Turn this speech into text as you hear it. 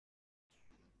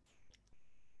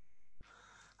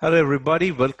Hello,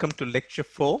 everybody. Welcome to lecture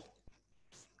 4.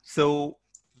 So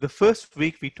the first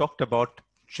week we talked about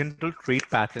general trade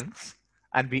patterns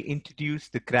and we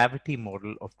introduced the gravity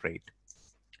model of trade.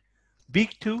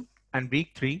 Week 2 and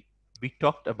week 3, we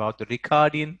talked about the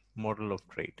Ricardian model of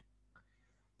trade.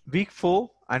 Week 4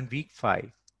 and week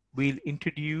 5, we'll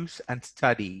introduce and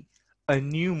study a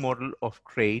new model of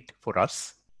trade for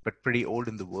us, but pretty old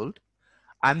in the world.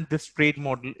 And this trade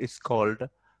model is called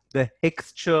the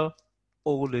Heckscher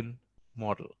Ohlin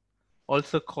model,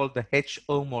 also called the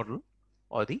HO model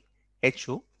or the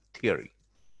HO theory.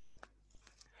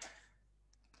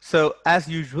 So as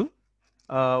usual,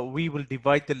 we will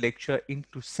divide the lecture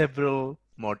into several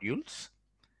modules.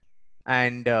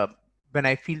 And when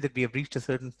I feel that we have reached a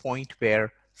certain point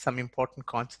where some important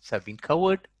concepts have been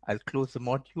covered, I'll close the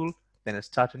module, then I'll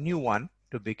start a new one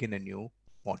to begin a new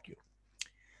module.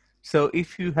 So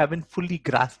if you haven't fully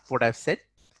grasped what I've said,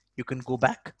 you can go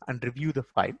back and review the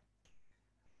file.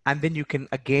 And then you can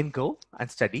again go and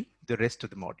study the rest of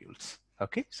the modules.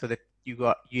 Okay, so that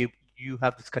you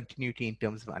have this continuity in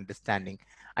terms of understanding,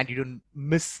 and you don't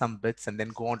miss some bits and then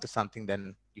go on to something.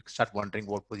 Then you start wondering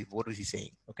what was he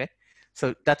saying. Okay,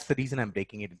 so that's the reason I'm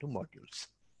breaking it into modules.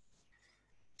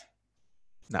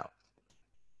 Now,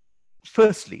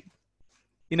 firstly,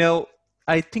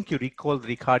 I think you recall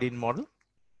the Ricardian model.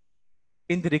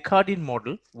 In the Ricardian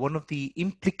model, one of the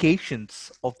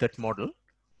implications of that model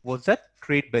was that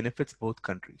trade benefits both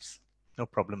countries. No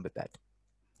problem with that.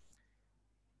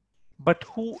 But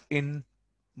who in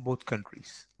both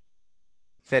countries?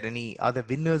 Is there any other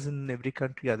winners in every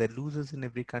country? Are there losers in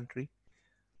every country?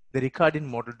 The Ricardian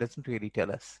model doesn't really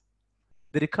tell us.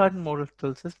 The Ricardian model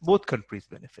tells us both countries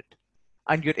benefit.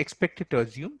 And you're expected to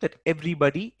assume that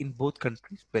everybody in both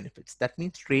countries benefits. That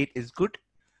means trade is good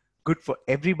for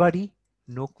everybody,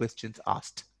 no questions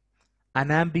asked.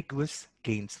 Unambiguous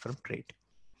gains from trade.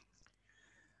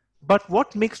 But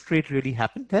what makes trade really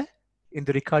happen there in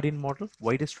the Ricardian model?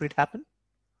 Why does trade happen?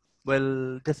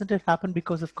 Well, doesn't it happen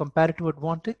because of comparative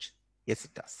advantage? Yes,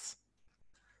 it does.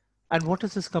 And what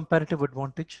is this comparative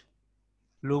advantage?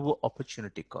 Lower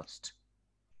opportunity cost.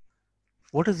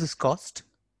 What is this cost?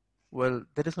 Well,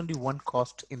 there is only one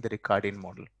cost in the Ricardian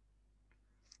model.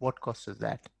 What cost is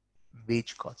that?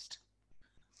 Wage cost.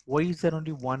 Why is there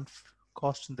only one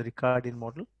cost in the Ricardian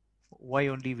model? Why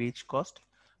only wage cost?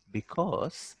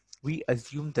 Because we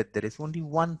assume that there is only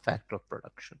one factor of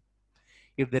production.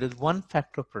 If there is one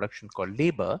factor of production called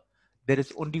labor, there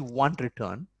is only one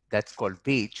return that's called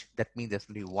wage. That means there's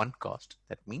only one cost.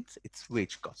 That means it's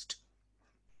wage cost.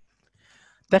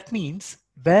 That means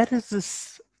where is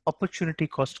this opportunity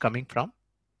cost coming from?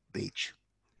 Wage.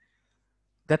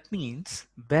 That means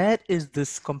where is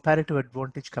this comparative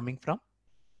advantage coming from?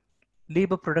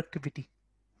 Labor productivity,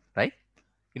 right?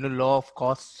 Law of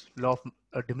costs, law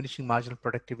of diminishing marginal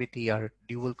productivity are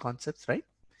dual concepts, right?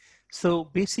 So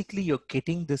basically you're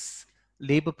getting this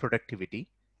labor productivity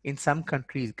in some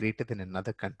countries greater than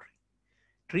another country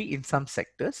in some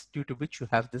sectors, due to which you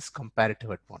have this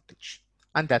comparative advantage.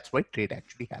 And that's why trade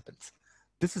actually happens.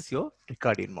 This is your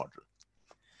Ricardian model.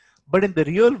 But in the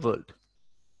real world,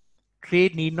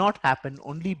 trade need not happen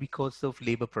only because of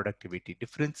labor productivity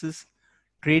differences.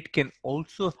 Trade can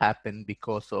also happen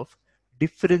because of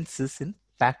differences in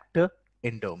factor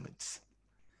endowments.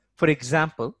 For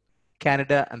example,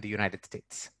 Canada and the United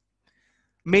States.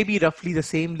 Maybe roughly the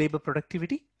same labor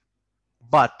productivity,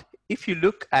 but if you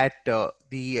look at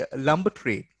the lumber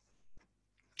trade,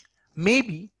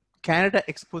 maybe Canada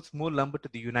exports more lumber to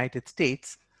the United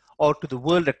States or to the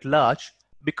world at large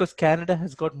because Canada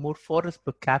has got more forest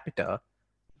per capita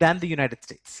than the United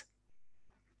States.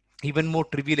 Even more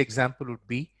trivial example would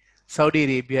be Saudi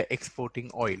Arabia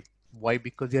exporting oil. Why?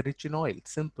 Because they're rich in oil.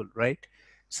 Simple, right?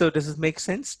 So does this make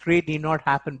sense? Trade need not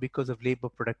happen because of labor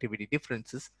productivity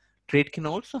differences. Trade can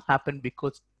also happen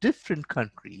because different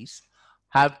countries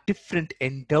have different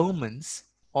endowments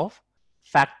of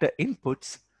factor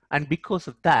inputs, and because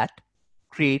of that,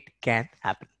 trade can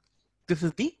happen. This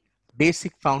is the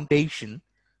basic foundation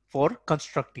for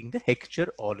constructing the Heckscher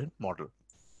Ohlin model.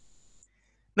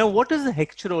 Now, what does the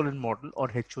Heckscher Ohlin model or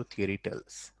HO theory tell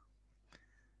us?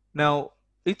 Now,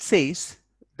 it says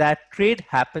that trade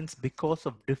happens because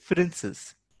of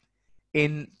differences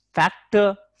in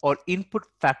factor or input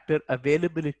factor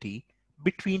availability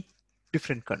between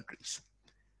different countries.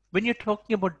 When you're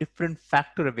talking about different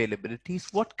factor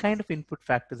availabilities, what kind of input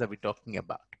factors are we talking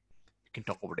about? You can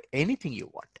talk about anything you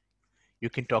want. You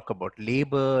can talk about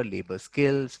labor, labor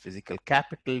skills, physical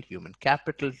capital, human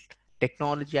capital,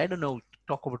 technology. I don't know,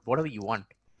 talk about whatever you want.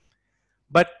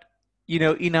 But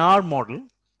in our model,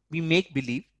 we make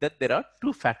believe that there are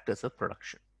two factors of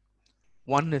production.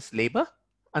 One is labor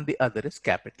and the other is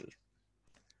capital.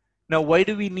 Now, why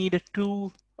do we need a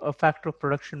two factor of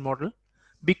production model?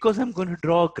 Because I'm going to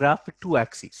draw a graph with two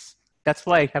axes. That's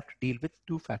why I have to deal with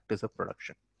two factors of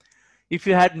production. If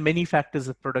you had many factors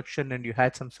of production and you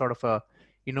had some sort of a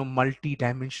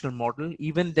multi-dimensional model,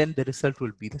 even then the result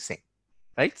will be the same,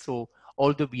 right? So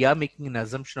although we are making an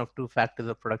assumption of two factors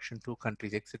of production, two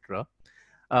countries, etc.,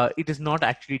 it is not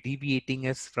actually deviating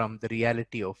us from the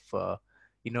reality of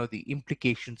the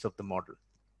implications of the model.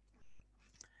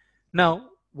 Now,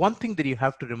 one thing that you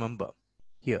have to remember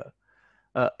here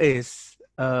is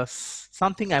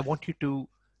something I want you to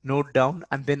note down,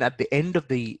 and then at the end of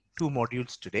the two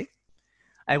modules today,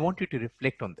 I want you to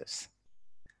reflect on this.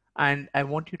 And I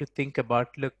want you to think about,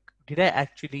 look, did I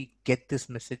actually get this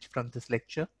message from this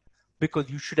lecture? Because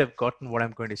you should have gotten what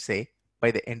I'm going to say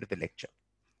by the end of the lecture.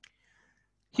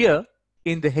 Here,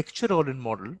 in the Heckscher Ohlin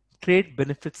model, trade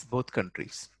benefits both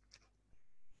countries.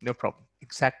 No problem.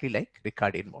 Exactly like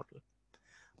Ricardian model.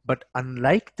 But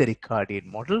unlike the Ricardian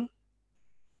model,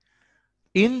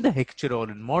 in the Heckscher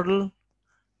Ohlin model,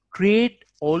 trade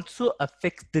also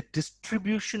affects the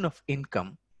distribution of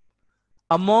income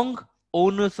among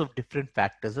owners of different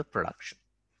factors of production.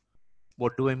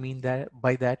 What do I mean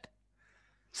by that?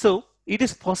 So it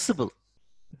is possible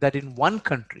that in one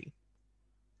country,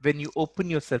 when you open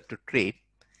yourself to trade,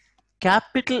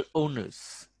 capital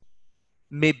owners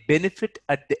may benefit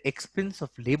at the expense of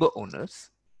labor owners,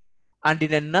 and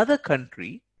in another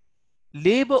country,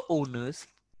 labor owners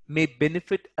may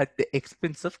benefit at the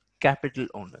expense of capital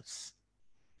owners.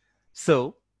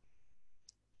 So,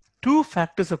 two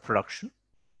factors of production,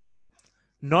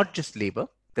 not just labor,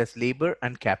 there's labor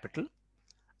and capital.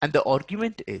 And the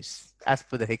argument is, as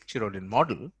per the Heckscher Ohlin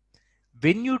model,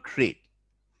 when you trade,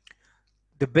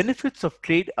 the benefits of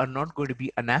trade are not going to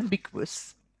be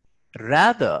unambiguous.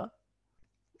 Rather,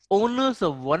 owners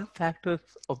of one factor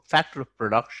of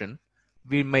production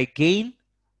we may gain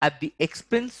at the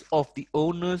expense of the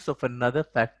owners of another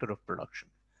factor of production,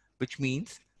 which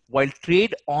means while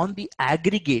trade on the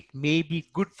aggregate may be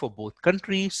good for both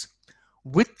countries,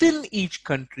 within each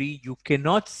country you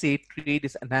cannot say trade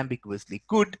is unambiguously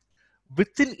good.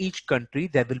 Within each country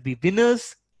there will be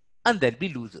winners and there will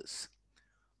be losers.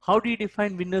 How do you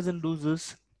define winners and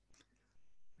losers?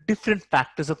 Different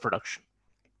factors of production.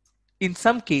 In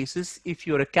some cases, if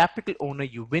you're a capital owner,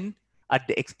 you win at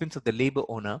the expense of the labor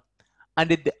owner.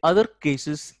 And in the other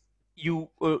cases,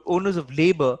 owners of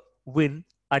labor win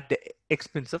at the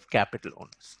expense of capital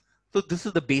owners. So this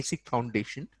is the basic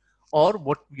foundation, or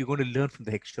what you're going to learn from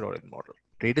the Heckscher Ohlin model.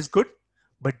 Trade is good,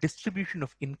 but distribution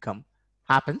of income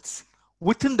happens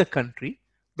within the country.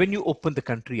 When you open the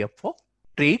country up for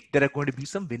trade, there are going to be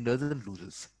some winners and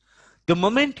losers. The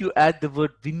moment you add the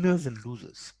word winners and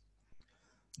losers,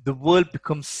 the world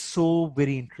becomes so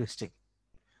very interesting,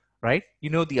 right?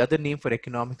 The other name for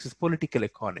economics is political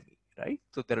economy, right?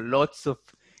 So there are lots of,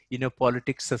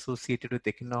 politics associated with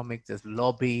economics. There's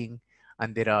lobbying,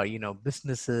 and there are,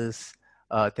 businesses,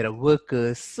 there are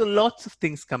workers. So lots of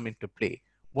things come into play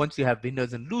once you have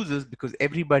winners and losers, because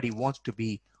everybody wants to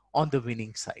be on the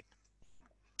winning side.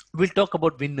 We'll talk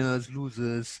about winners,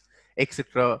 losers,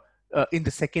 etc. In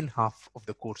the second half of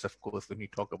the course, of course, when we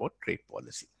talk about trade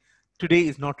policy. Today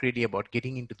is not really about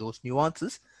getting into those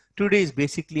nuances. Today is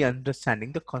basically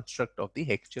understanding the construct of the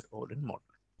Heckscher Ohlin model.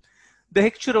 The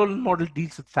Heckscher Ohlin model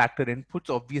deals with factor inputs.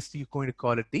 Obviously, you're going to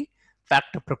call it the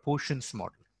factor proportions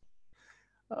model.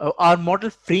 Our model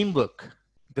framework,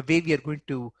 the way we are going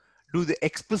to do the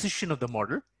exposition of the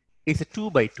model, is a 2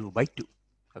 by 2 by 2.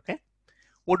 Okay.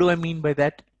 What do I mean by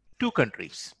that? Two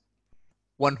countries,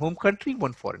 one home country,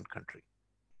 one foreign country.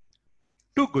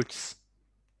 Two goods,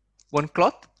 one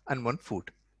cloth and one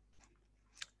food.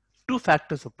 Two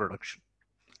factors of production,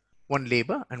 one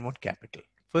labor and one capital.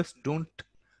 First, don't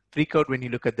freak out when you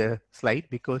look at the slide,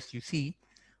 because you see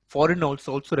foreign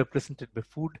also represented by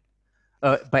food,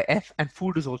 by F, and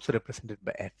food is also represented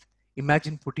by F.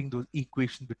 Imagine putting those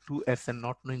equations with two F's and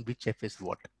not knowing which F is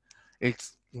what. It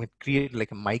might create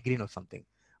like a migraine or something.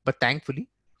 But thankfully,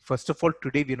 first of all,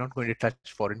 today we're not going to touch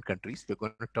foreign countries. We're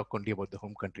going to talk only about the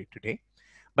home country today.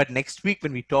 But next week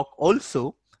when we talk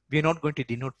also, we're not going to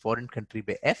denote foreign country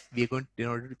by F. We're going to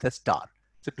denote it with a star.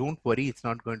 So don't worry, it's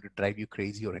not going to drive you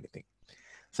crazy or anything.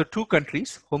 So two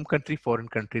countries, home country, foreign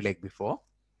country like before.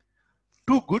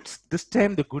 Two goods, this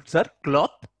time the goods are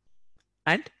cloth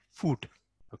and food.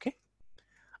 Okay.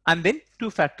 And then two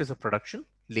factors of production,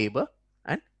 labor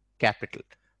and capital.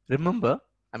 Remember,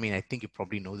 I think you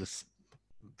probably know this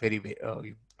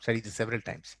you've studied this several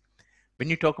times. When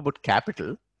you talk about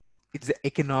capital, it's the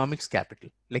economics capital,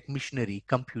 like machinery,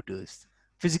 computers,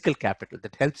 physical capital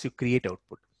that helps you create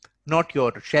output, not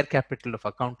your share capital of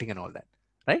accounting and all that,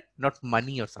 right? Not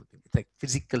money or something. It's like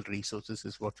physical resources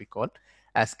is what we call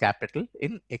as capital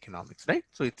in economics, right?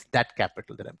 So it's that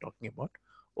capital that I'm talking about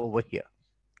over here.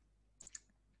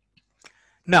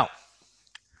 Now,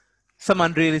 some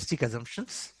unrealistic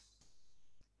assumptions.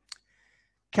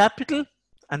 Capital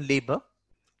and labor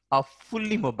are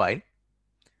fully mobile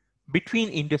between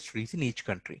industries in each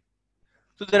country.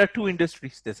 So there are two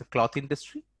industries. There's a cloth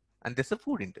industry and there's a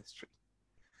food industry.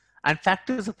 And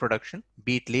factors of production,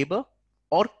 be it labor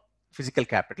or physical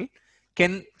capital,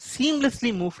 can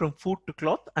seamlessly move from food to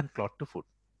cloth and cloth to food.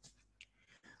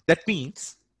 That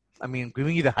means, I mean,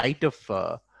 giving you the height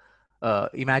of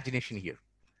imagination here.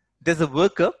 There's a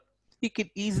worker, he can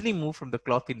easily move from the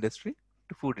cloth industry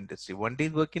to food industry. One day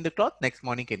work in the cloth, next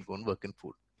morning can go and work in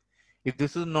food. If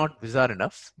this is not bizarre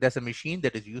enough, there's a machine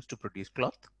that is used to produce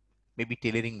cloth, maybe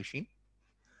tailoring machine.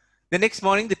 The next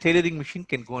morning, the tailoring machine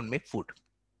can go and make food.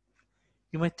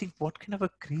 You might think, what kind of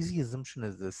a crazy assumption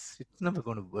is this? It's never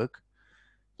going to work.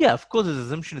 Yeah, of course, this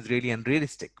assumption is really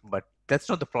unrealistic, but that's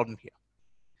not the problem here.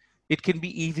 It can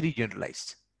be easily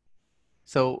generalized.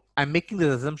 So I'm making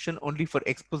this assumption only for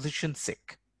exposition's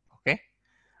sake. Okay,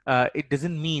 it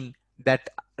doesn't mean that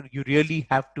you really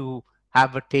have to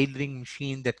have a tailoring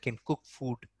machine that can cook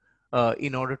food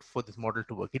in order for this model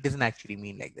to work. It doesn't actually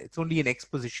mean like that. It's only an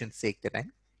exposition's sake that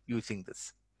I'm using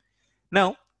this.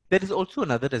 Now, there is also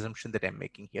another assumption that I'm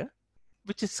making here,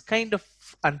 which is kind of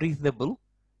unreasonable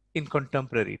in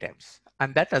contemporary times.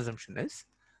 And that assumption is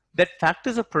that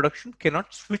factors of production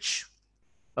cannot switch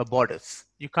borders.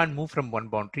 You can't move from one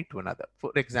boundary to another.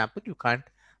 For example, you can't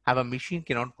have a machine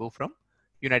cannot go from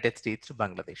United States to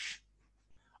Bangladesh,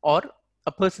 or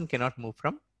a person cannot move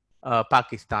from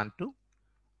Pakistan to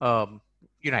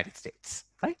United States,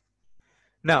 right?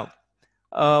 Now,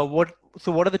 what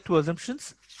are the two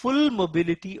assumptions? Full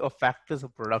mobility of factors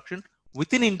of production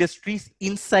within industries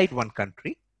inside one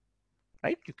country,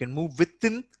 right? You can move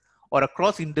within or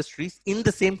across industries in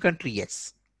the same country,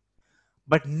 yes,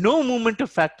 but no movement of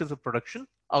factors of production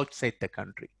outside the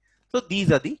country. So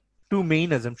these are the two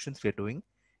main assumptions we're doing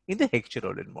in the Heckscher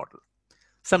Ohlin model.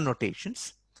 Some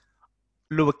notations.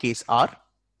 Lowercase r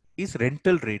is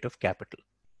rental rate of capital,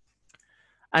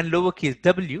 and lowercase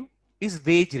w is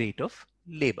wage rate of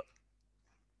labor.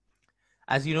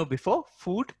 As you know before,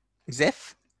 food is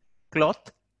F,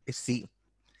 cloth is C,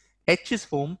 H is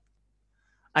home,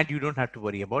 and you don't have to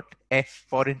worry about F,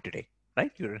 foreign, today,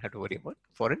 right? You don't have to worry about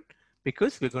foreign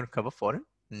because we're going to cover foreign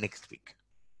next week.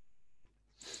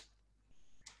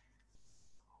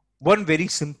 One very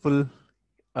simple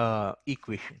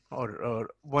equation or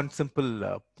one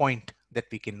simple point that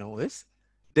we can know is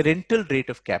the rental rate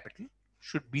of capital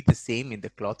should be the same in the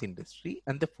cloth industry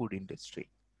and the food industry.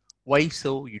 Why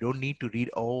so? You don't need to read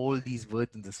all these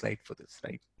words in the slide for this,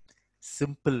 right?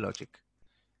 Simple logic.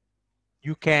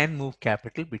 You can move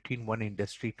capital between one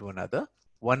industry to another.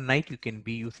 One night you can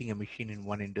be using a machine in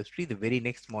one industry. The very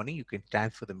next morning you can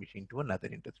transfer the machine to another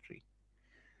industry.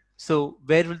 So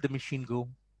where will the machine go?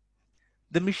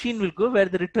 The machine will go where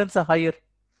the returns are higher,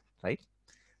 right?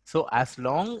 So as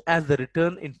long as the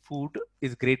return in food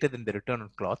is greater than the return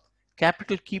on cloth,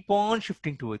 capital keep on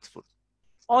shifting towards food.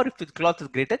 Or if the cloth is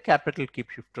greater, capital keep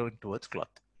shifting towards cloth.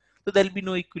 So there will be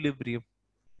no equilibrium.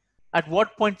 At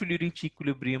what point will you reach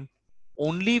equilibrium?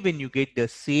 Only when you get the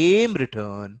same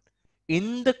return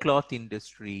in the cloth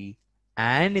industry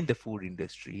and in the food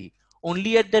industry.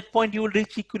 Only at that point you will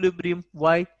reach equilibrium.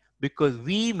 Why? Because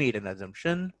we made an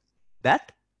assumption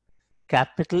that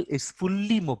capital is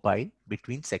fully mobile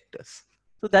between sectors.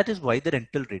 So that is why the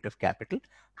rental rate of capital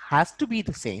has to be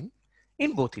the same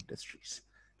in both industries.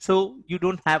 So you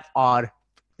don't have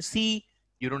RC,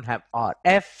 you don't have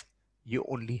RF, you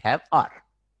only have R.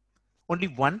 Only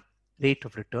one rate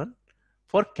of return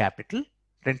for capital,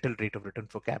 rental rate of return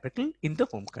for capital in the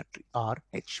home country,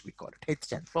 RH we call it. H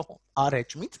stands for home.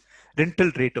 RH means rental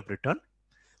rate of return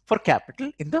for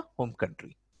capital in the home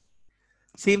country.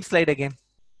 Same slide again.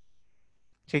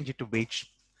 Change it to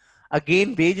wage.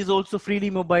 Again, wage is also freely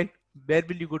mobile. Where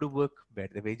will you go to work? Where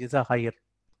the wages are higher.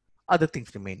 Other things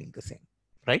remaining the same,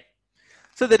 right?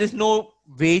 So there is no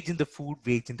wage in the food,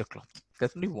 wage in the cloth.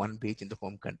 There's only one wage in the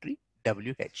home country,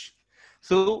 WH.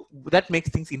 So that makes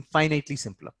things infinitely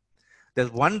simpler.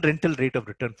 There's one rental rate of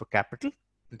return for capital,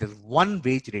 and there's one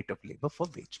wage rate of labor for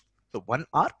wage. So one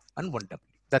R and one W.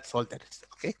 That's all that is,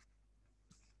 okay?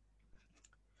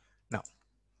 Now,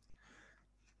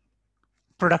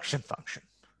 production function.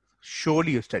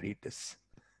 Surely you studied this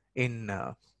in,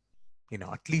 at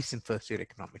least in first year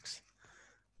economics.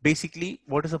 Basically,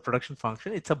 what is a production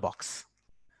function? It's a box.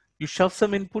 You shove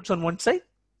some inputs on one side,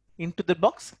 into the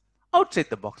box. Outside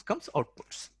the box comes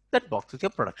outputs. That box is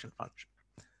your production function.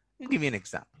 I'll give you an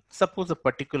example. Suppose a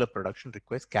particular production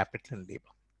requires capital and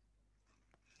labor.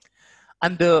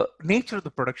 And the nature of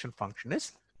the production function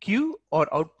is Q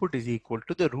or output is equal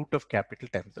to the root of capital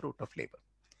times the root of labor.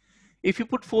 If you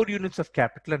put 4 units of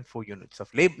capital and 4 units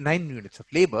of labor, 9 units of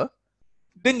labor,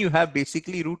 then you have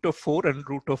basically root of 4 and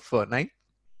root of 9,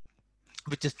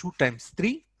 which is 2 times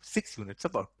 3, 6 units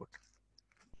of output.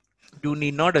 You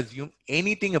need not assume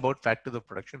anything about factors of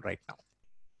production right now.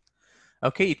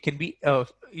 Okay, it can be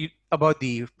about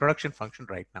the production function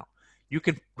right now. You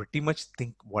can pretty much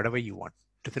think whatever you want.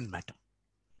 Doesn't matter.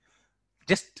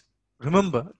 Just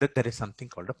remember that there is something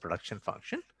called a production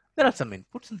function. There are some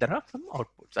inputs and there are some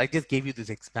outputs. I just gave you this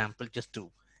example just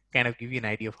to kind of give you an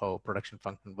idea of how a production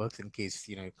function works in case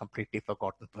you completely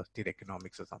forgotten first year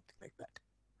economics or something like that.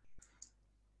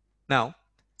 Now,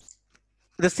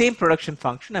 the same production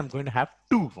function, I'm going to have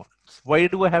 2 ones. Why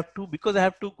do I have 2? Because I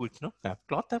have 2 goods. No, I have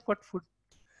cloth, I've got food.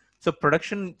 So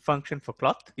production function for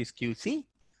cloth is QC.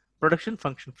 Production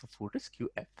function for food is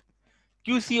QF.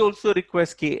 QC also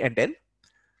requires K and L.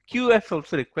 QF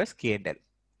also requires K and L.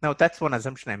 Now that's one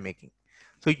assumption I'm making.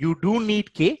 So you do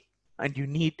need K and you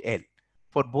need L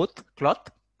for both cloth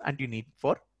and you need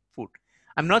for food.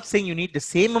 I'm not saying you need the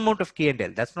same amount of K and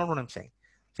L. That's not what I'm saying.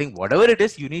 I'm saying whatever it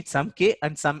is, you need some K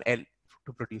and some L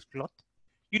to produce cloth.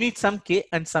 You need some K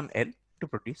and some L to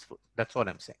produce food. That's all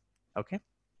I'm saying. Okay.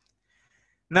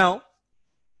 Now,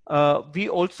 we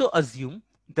also assume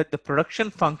that the production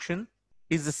function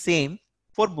is the same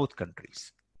for both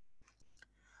countries.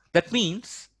 That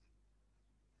means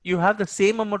you have the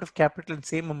same amount of capital and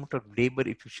same amount of labor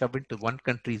if you shove into one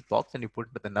country's box and you put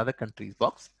it into another country's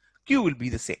box, Q will be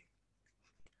the same.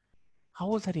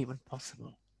 How is that even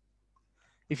possible?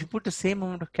 If you put the same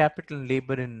amount of capital and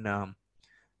labor in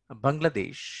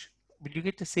Bangladesh, will you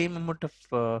get the same amount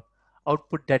of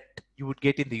output that you would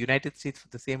get in the United States for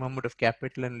the same amount of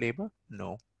capital and labor?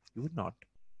 No, you would not.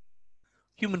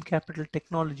 Human capital,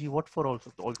 technology, what for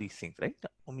all these things, right?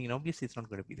 I mean, obviously it's not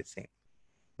going to be the same.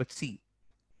 But see,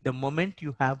 the moment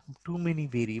you have too many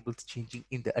variables changing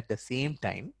at the same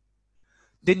time,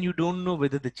 then you don't know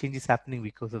whether the change is happening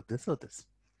because of this or this.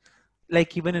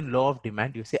 Like even in law of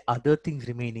demand, you say other things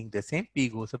remaining the same, P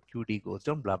goes up, QD goes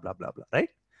down, blah, blah, blah, blah, right?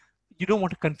 You don't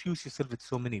want to confuse yourself with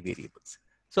so many variables.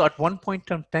 So at one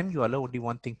point in time, you allow only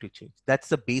one thing to change. That's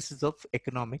the basis of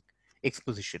economic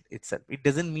exposition itself. It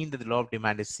doesn't mean that the law of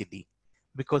demand is silly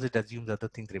because it assumes other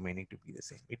things remaining to be the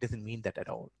same. It doesn't mean that at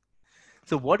all.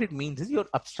 So what it means is you're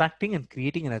abstracting and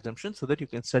creating an assumption so that you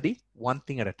can study one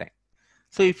thing at a time.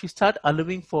 So if you start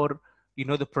allowing for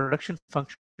the production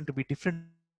function to be different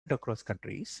across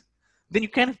countries, then you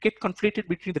kind of get conflated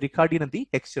between the Ricardian and the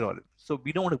Heckscher Ohlin. So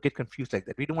we don't want to get confused like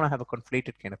that. We don't want to have a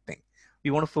conflated kind of thing.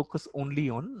 We want to focus only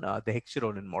on the Heckscher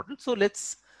Ohlin model. So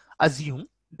let's assume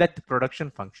that the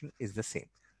production function is the same.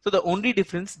 So the only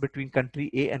difference between country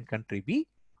A and country B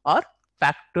are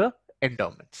factor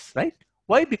endowments, right?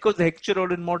 Why? Because the Heckscher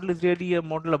Ohlin model is really a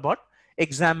model about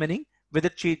examining whether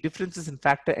differences in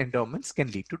factor endowments can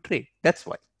lead to trade. That's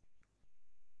why.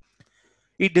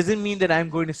 It doesn't mean that I'm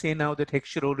going to say now that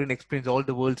Heckscher Ohlin explains all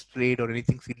the world's trade or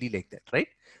anything silly like that, right?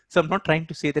 So I'm not trying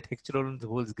to say that Heckscher Ohlin is the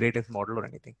world's greatest model or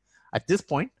anything. At this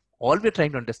point, all we're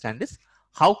trying to understand is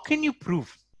how can you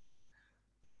prove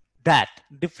that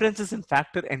differences in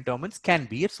factor endowments can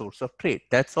be a source of trade.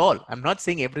 That's all. I'm not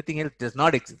saying everything else does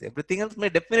not exist. Everything else may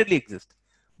definitely exist,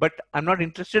 but I'm not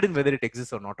interested in whether it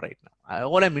exists or not right now.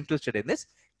 All I'm interested in is,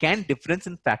 can difference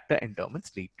in factor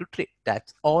endowments lead to trade?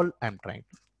 That's all I'm trying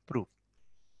to prove.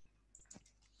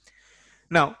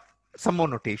 Now, some more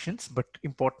notations, but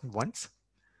important ones.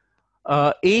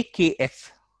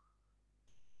 AKF,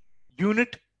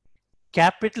 unit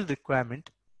capital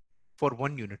requirement for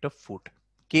 1 unit of food.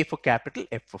 K for capital,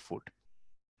 F for food.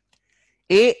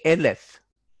 ALF,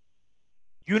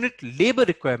 unit labor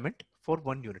requirement for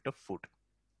 1 unit of food.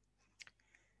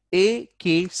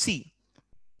 AKC,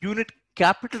 unit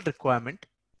capital requirement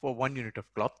for 1 unit of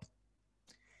cloth.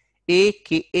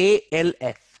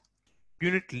 ALF,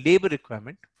 unit labor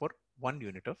requirement for 1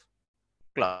 unit of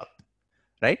cloth,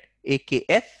 right?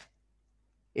 AKF,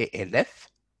 ALF,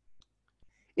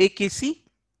 AKC,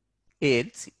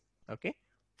 ALC, okay?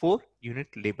 4 unit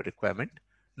labor requirement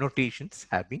notations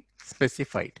have been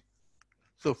specified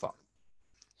so far.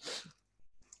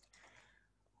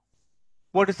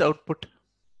 What is the output?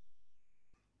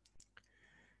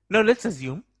 Now let's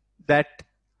assume that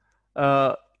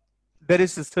there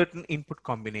is a certain input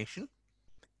combination,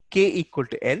 K equal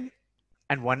to L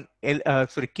and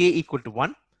K equal to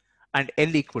 1 and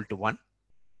L equal to 1.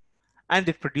 and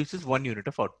it produces 1 unit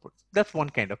of output. That's one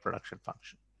kind of production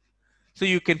function. So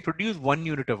you can produce 1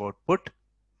 unit of output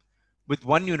with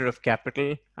 1 unit of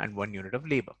capital and 1 unit of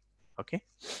labor. Okay.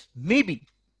 Maybe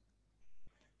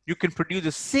you can produce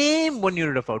the same 1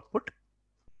 unit of output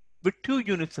with 2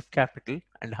 units of capital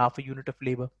and half a unit of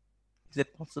labor. Is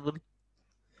that possible?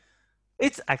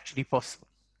 It's actually possible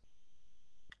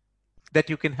that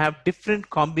you can have different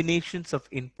combinations of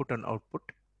input and output,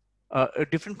 a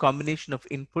different combination of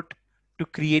input to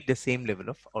create the same level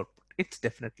of output. It's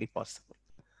definitely possible.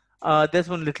 There's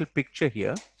one little picture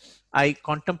here. I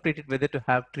contemplated whether to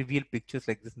have trivial pictures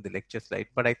like this in the lecture slide,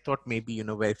 but I thought maybe,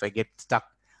 where if I get stuck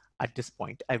at this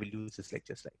point, I will use this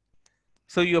lecture slide.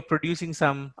 So you're producing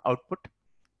some output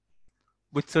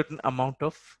with certain amount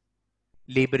of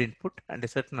labor input and a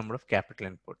certain number of capital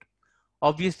input.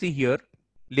 Obviously here,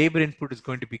 labor input is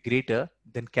going to be greater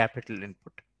than capital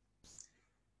input.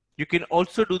 You can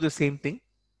also do the same thing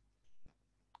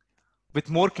with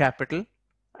more capital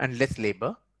and less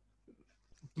labor.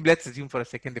 Let's assume for a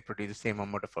second they produce the same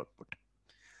amount of output.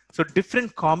 So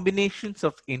different combinations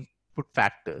of input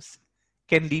factors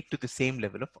can lead to the same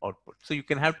level of output. So you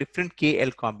can have different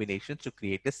KL combinations to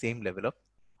create the same level of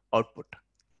output.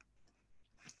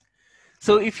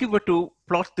 So if you were to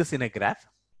plot this in a graph,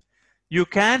 you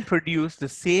can produce the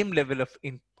same level of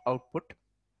output,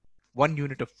 1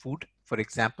 unit of food, for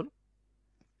example,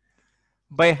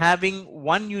 by having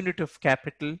 1 unit of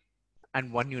capital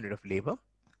and 1 unit of labor.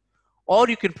 Or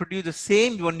you can produce the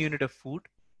same 1 unit of food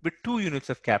with 2 units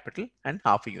of capital and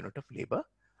half a unit of labor.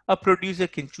 A producer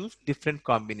can choose different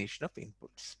combination of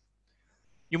inputs.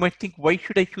 You might think, why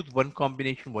should I choose one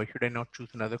combination? Why should I not choose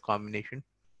another combination?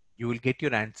 You will get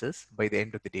your answers by the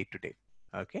end of the day today.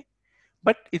 Okay.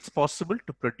 But it's possible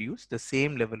to produce the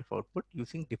same level of output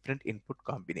using different input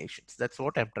combinations. That's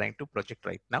what I'm trying to project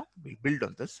right now. We'll build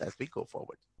on this as we go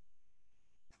forward.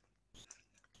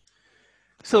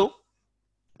 So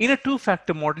in a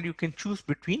two-factor model, you can choose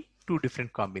between 2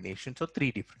 different combinations or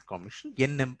 3 different combinations,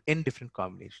 n different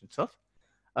combinations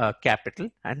of capital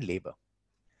and labor.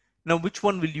 Now, which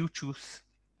one will you choose?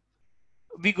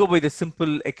 We go by the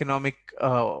simple economic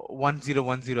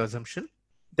 1010 assumption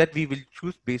that we will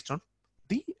choose based on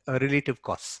the relative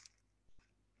costs.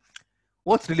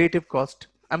 What's relative cost?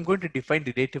 I'm going to define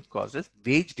relative cost as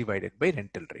wage divided by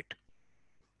rental rate.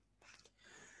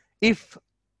 If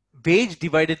wage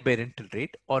divided by rental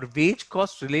rate or wage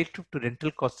cost relative to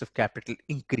rental cost of capital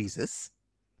increases,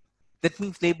 that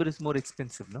means labor is more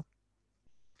expensive, no?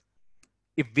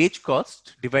 If wage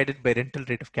cost divided by rental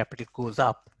rate of capital goes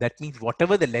up, that means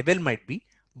whatever the level might be,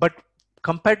 but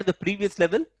compared to the previous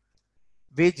level,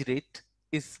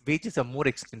 wages are more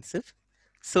expensive.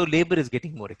 So labor is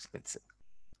getting more expensive.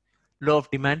 Law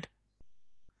of demand.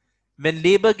 When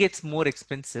labor gets more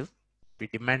expensive, we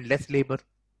demand less labor.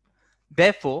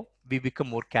 Therefore, we become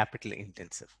more capital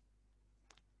intensive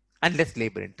and less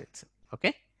labor intensive.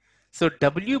 Okay. So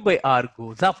W by R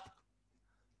goes up.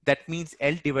 That means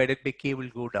L divided by K will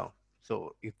go down.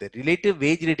 So if the relative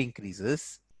wage rate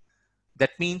increases,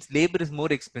 that means labor is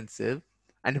more expensive.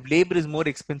 And if labor is more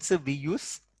expensive, we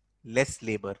use less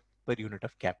labor per unit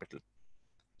of capital,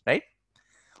 right?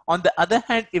 On the other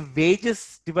hand, if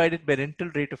wages divided by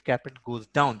rental rate of capital goes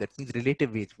down, that means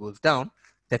relative wage goes down,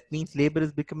 that means labor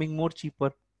is becoming more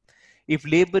cheaper. If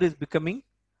labor is becoming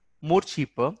more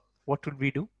cheaper, what will we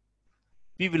do?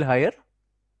 We will hire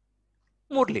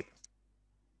more labor,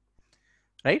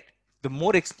 right? The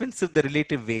more expensive the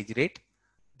relative wage rate,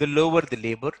 the lower the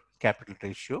labor capital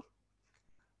ratio.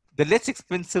 The less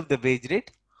expensive the wage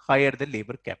rate, higher the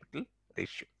labor capital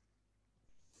ratio.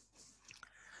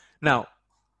 Now,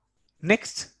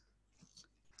 next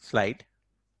slide.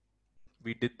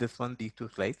 We did this one, these 2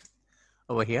 slides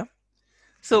over here.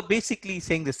 So basically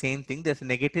saying the same thing, there's a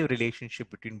negative relationship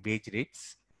between wage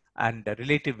rates and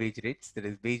relative wage rates, that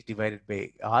is wage divided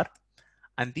by R,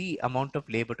 and the amount of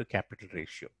labor to capital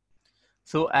ratio.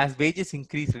 So as wages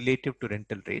increase relative to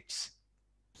rental rates,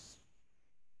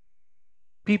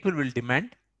 people will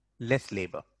demand less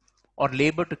labor, or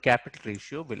labor to capital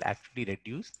ratio will actually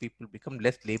reduce. People become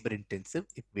less labor intensive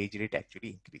if wage rate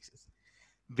actually increases.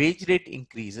 Wage rate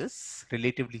increases,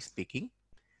 relatively speaking,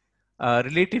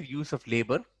 relative use of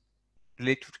labor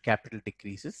relative to capital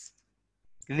decreases.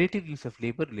 Relative use of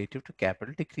labor relative to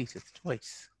capital decreases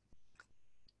twice.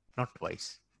 Not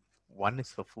twice. One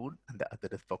is for food and the other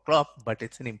is for crop, but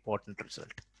it's an important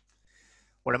result.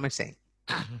 What am I saying?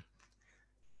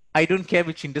 I don't care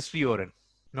which industry you're in.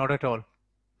 Not at all.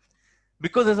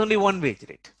 Because there's only one wage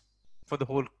rate for the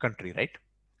whole country, right?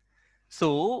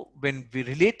 So when the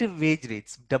relative wage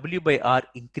rates, W by R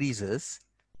increases,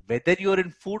 whether you're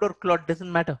in food or cloth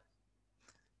doesn't matter.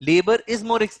 Labor is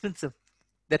more expensive.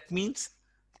 That means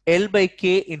L by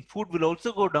K in food will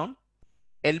also go down.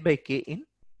 L by K in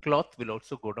cloth will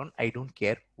also go down. I don't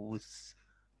care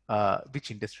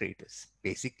which industry it is.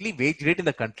 Basically, wage rate in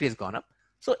the country has gone up.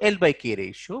 So L by K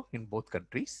ratio in both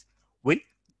countries will,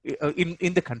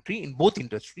 in the country, in both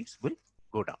industries will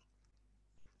go down.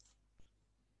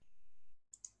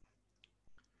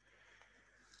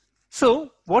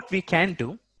 So what we can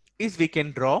do is we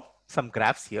can draw some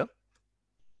graphs here.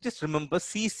 Just remember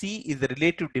CC is the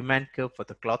relative demand curve for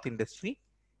the cloth industry.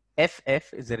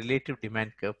 FF is the relative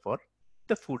demand curve for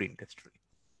the food industry.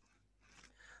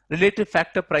 Relative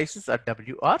factor prices are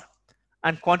WR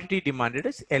and quantity demanded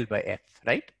is L by F,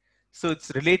 right? So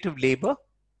it's relative labor,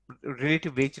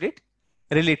 relative wage rate,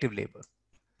 relative labor.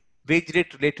 Wage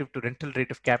rate relative to rental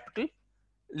rate of capital,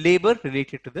 labor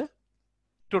related to the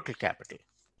total capital.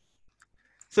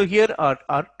 So here are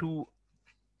our two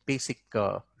basic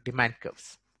demand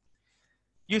curves.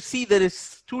 You see there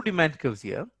is two demand curves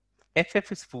here.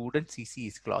 FF is food and CC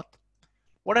is cloth.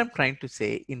 What I'm trying to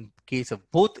say in case of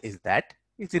both is that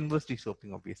it's inversely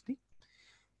sloping, obviously.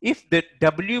 If the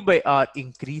W by R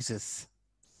increases,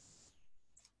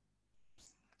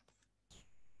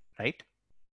 right,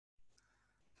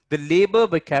 the labor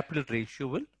by capital ratio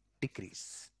will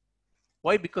decrease.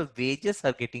 Why? Because wages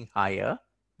are getting higher,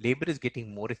 labor is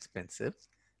getting more expensive.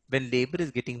 When labor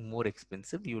is getting more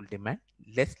expensive, you will demand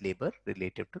less labor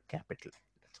relative to capital.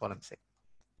 That's all I'm saying.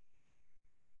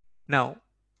 Now,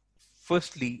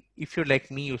 firstly, if you're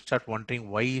like me, you start wondering,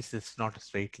 why is this not a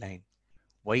straight line?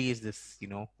 Why is this,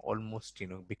 almost,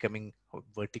 becoming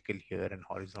vertical here and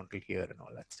horizontal here and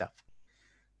all that stuff?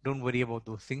 Don't worry about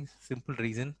those things. Simple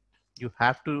reason, you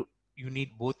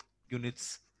need both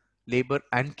units, labor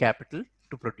and capital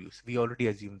to produce. We already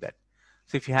assumed that.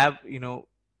 So if you have,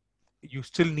 you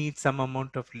still need some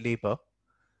amount of labor.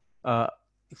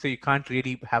 So you can't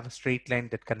really have a straight line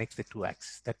that connects the two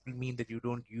axes. That will mean that you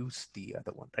don't use the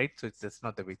other one, right? So that's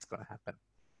not the way it's going to happen.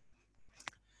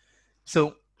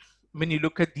 So when you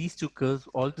look at these two curves,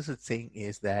 all this is saying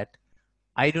is that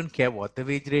I don't care what the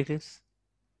wage rate is,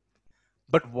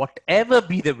 but whatever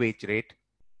be the wage rate,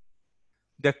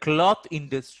 the cloth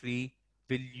industry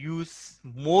will use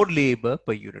more labor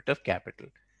per unit of capital.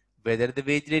 Whether the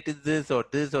wage rate is this or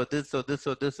this or this or this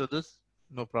or this or this,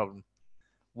 no problem.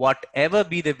 Whatever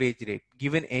be the wage rate,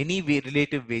 given any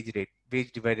relative wage rate,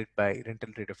 wage divided by rental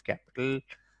rate of capital,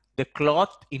 the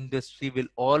cloth industry will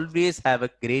always have a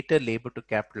greater labor to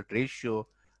capital ratio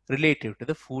relative to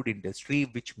the food industry,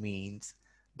 which means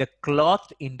the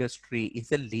cloth industry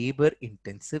is a labor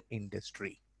intensive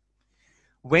industry.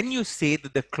 When you say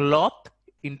that the cloth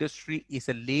industry is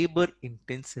a labor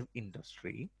intensive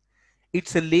industry,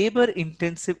 it's a labor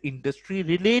intensive industry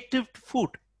relative to food.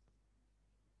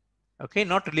 Okay,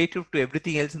 not relative to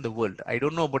everything else in the world. I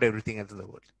don't know about everything else in the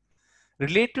world.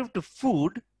 Relative to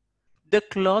food, the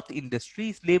cloth industry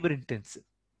is labor intensive.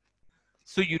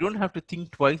 So you don't have to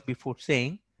think twice before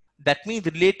saying that means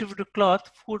relative to cloth,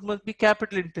 food must be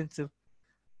capital intensive.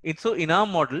 And so in our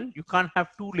model, you can't have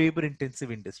two labor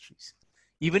intensive industries.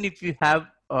 Even if you have,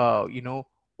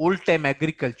 old time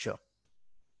agriculture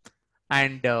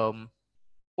and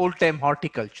old time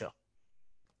horticulture,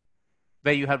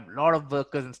 where you have a lot of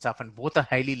workers and stuff and both are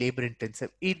highly labor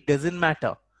intensive, it doesn't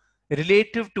matter.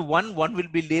 Relative to one will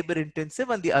be labor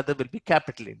intensive and the other will be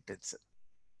capital intensive,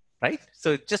 right?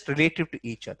 So it's just relative to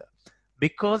each other.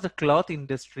 Because the cloth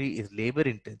industry is labor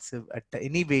intensive at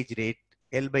any wage rate,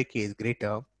 L by K is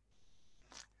greater.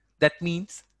 That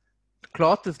means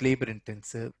cloth is labor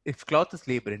intensive. If cloth is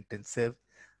labor intensive,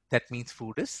 that means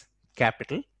food is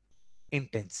capital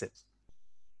intensive.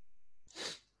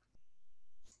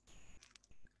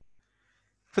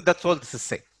 So that's all this is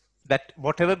saying, that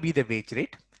whatever be the wage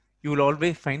rate, you will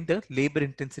always find the labor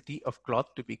intensity of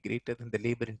cloth to be greater than the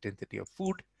labor intensity of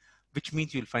food, which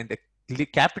means you'll find the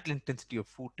capital intensity of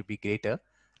food to be greater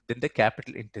than the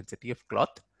capital intensity of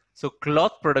cloth. So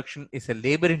cloth production is a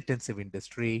labor intensive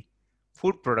industry.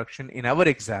 Food production in our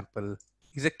example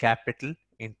is a capital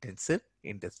intensive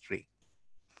industry.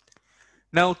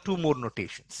 Now two more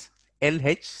notations.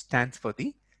 LH stands for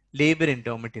the labor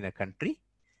endowment in a country.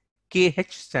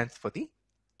 KH stands for the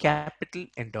capital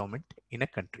endowment in a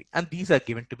country. And these are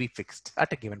given to be fixed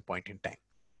at a given point in time.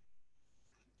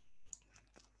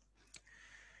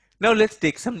 Now let's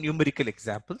take some numerical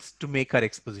examples to make our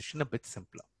exposition a bit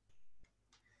simpler.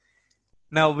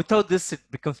 Now without this, it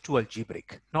becomes too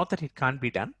algebraic. Not that it can't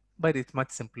be done, but it's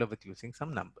much simpler with using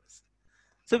some numbers.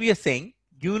 So we are saying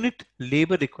unit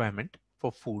labor requirement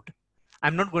for food.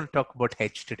 I'm not going to talk about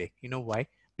hedge today. You know why?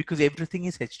 Because everything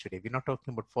is hedged today. We're not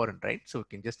talking about foreign, right? So we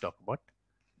can just talk about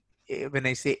when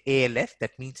I say ALF,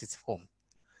 that means it's home.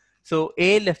 So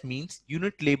ALF means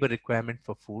unit labor requirement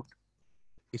for food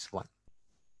is 1.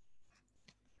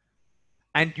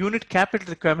 And unit capital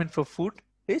requirement for food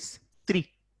is 3.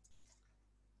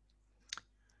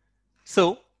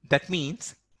 So that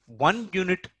means 1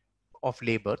 unit of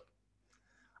labor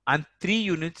and 3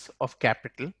 units of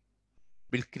capital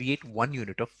will create 1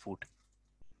 unit of food.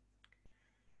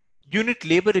 Unit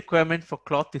labor requirement for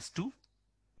cloth is 2.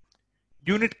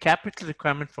 Unit capital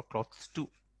requirement for cloth is 2.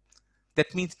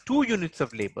 That means 2 units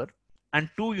of labor and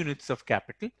 2 units of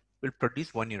capital will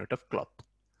produce 1 unit of cloth.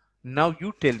 Now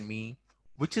you tell me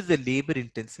which is the labor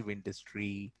intensive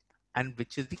industry and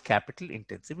which is the capital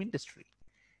intensive industry.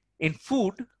 In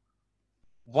food,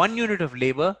 1 unit of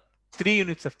labor, 3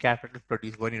 units of capital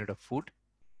produce 1 unit of food.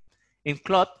 In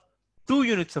cloth, 2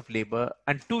 units of labor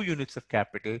and 2 units of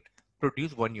capital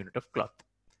produce 1 unit of cloth.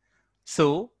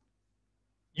 So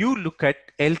you look at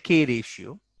LK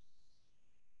ratio.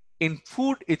 In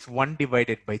food, it's 1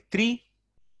 divided by 3,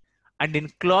 and in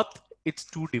cloth, it's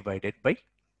 2 divided by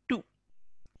 2.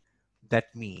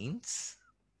 That means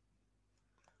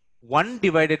 1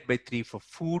 divided by 3 for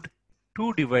food,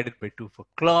 2 divided by 2 for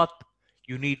cloth.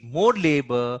 You need more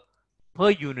labor per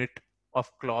unit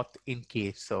of cloth in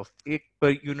case of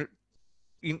per unit,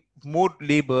 in more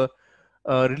labor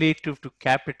relative to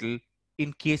capital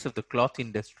in case of the cloth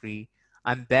industry,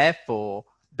 and therefore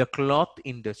the cloth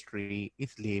industry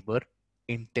is labor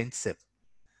intensive.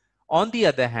 On the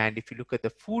other hand, if you look at the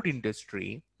food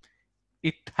industry,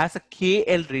 it has a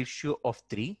KL ratio of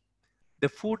 3. The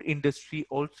food industry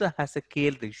also has a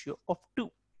KL ratio of 2.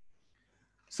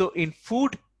 So in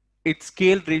food, its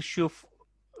KL ratio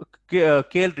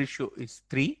is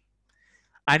 3,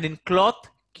 and in cloth,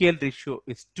 KL ratio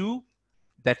is 2.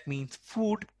 That means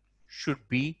food should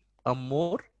be a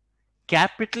more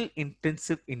capital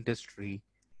intensive industry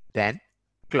than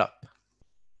cloth.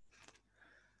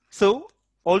 So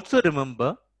also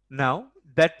remember now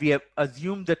that we have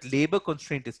assumed that labor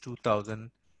constraint is 2000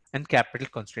 and capital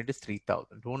constraint is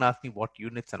 3000. Don't ask me what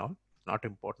units and all. It's not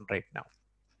important right now.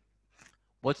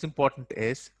 What's important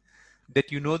is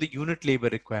that you know the unit labor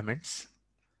requirements.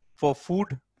 For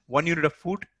food, 1 unit of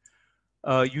food,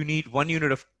 you need 1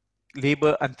 unit of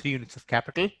labor and 3 units of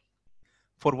capital.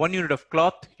 For 1 unit of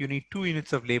cloth, you need 2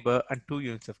 units of labor and 2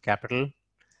 units of capital.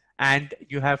 And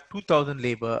you have 2000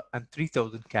 labor and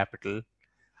 3000 capital.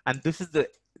 And these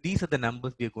are the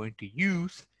numbers we are going to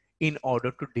use in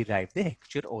order to derive the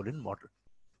Heckscher Ohlin model.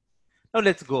 Now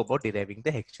let's go about deriving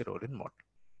the Heckscher Ohlin model.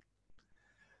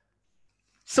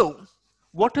 So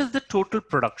what is the total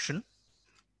production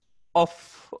of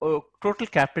total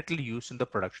capital used in the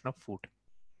production of food?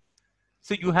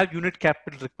 So you have unit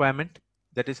capital requirement,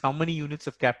 that is how many units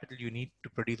of capital you need to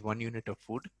produce 1 unit of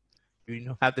food.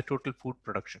 You have the total food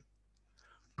production.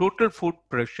 Total food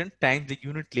production times the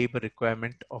unit labor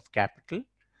requirement of capital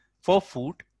for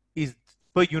food is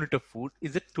per unit of food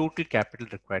is the total capital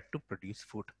required to produce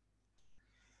food.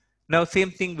 Now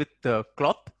same thing with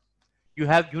cloth. You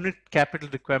have unit capital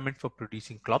requirement for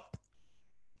producing cloth.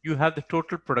 You have the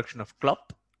total production of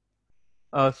cloth.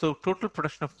 So total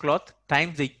production of cloth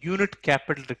times the unit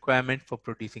capital requirement for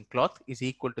producing cloth is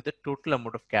equal to the total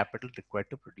amount of capital required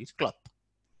to produce cloth.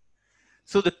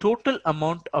 So the total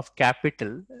amount of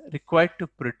capital required to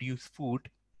produce food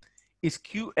is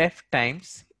QF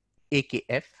times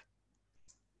AKF.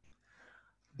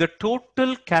 The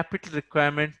total capital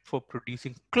requirement for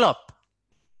producing cloth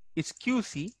is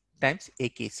QC times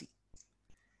AKC.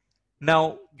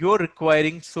 Now you're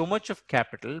requiring so much of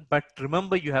capital, but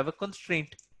remember you have a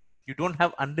constraint. You don't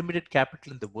have unlimited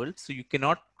capital in the world, so you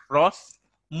cannot cross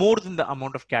more than the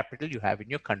amount of capital you have in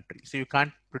your country. So you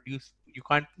can't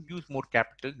use more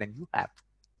capital than you have.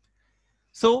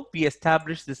 So we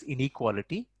establish this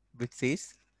inequality, which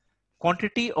says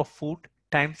quantity of food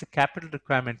times the capital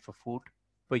requirement for food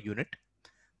per unit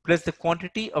plus the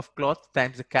quantity of cloth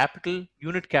times the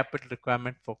unit capital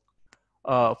requirement for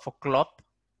cloth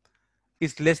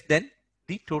is less than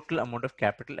the total amount of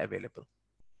capital available.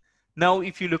 Now,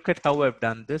 if you look at how I've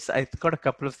done this, I've got a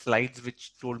couple of slides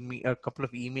which told me, a couple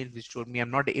of emails which told me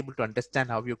I'm not able to understand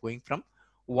how you're going from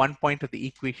one point of the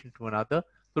equation to another.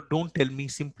 So don't tell me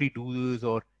simply do this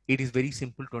or it is very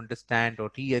simple to understand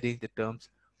or rearrange the terms.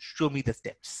 Show me the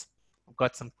steps. I've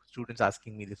got some students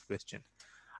asking me this question.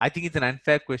 I think it's an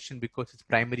unfair question because it's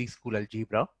primary school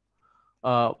algebra.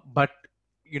 But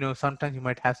sometimes you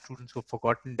might have students who have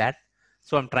forgotten that.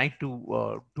 So I'm trying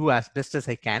to do as best as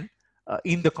I can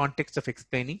in the context of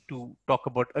explaining to talk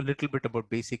about a little bit about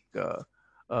basic,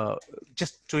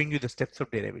 just showing you the steps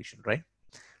of derivation, right?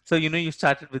 So, you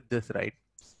started with this, right?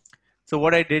 So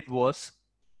what I did was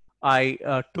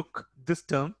I took this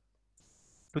term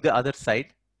to the other side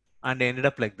and I ended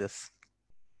up like this.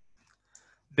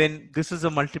 Then this is a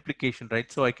multiplication, right?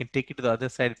 So I can take it to the other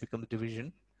side, it becomes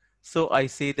division. So I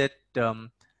say that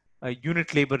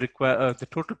unit labor require the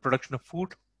total production of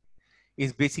food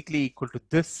is basically equal to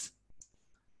this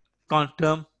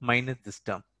term minus this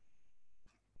term.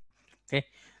 Okay.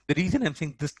 The reason I'm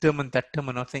saying this term and that term,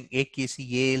 I'm not saying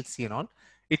AKC, ALC and all,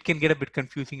 it can get a bit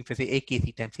confusing if I say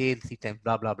AKC times ALC times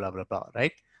blah, blah, blah, blah, blah,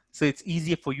 right? So it's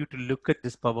easier for you to look at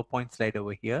this PowerPoint slide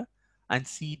over here and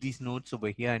see these notes over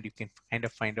here, and you can kind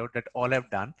of find out that all I've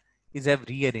done is I've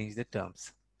rearranged the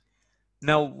terms.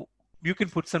 Now, you can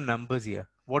put some numbers here.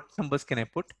 What numbers can I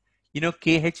put? You know,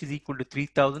 KH is equal to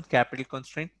 3000 capital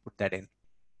constraint, put that in.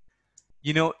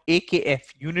 You know, AKF,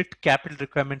 unit capital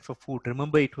requirement for food,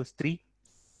 remember it was 3,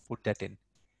 put that in.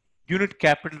 Unit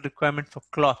capital requirement for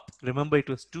cloth, remember it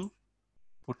was 2,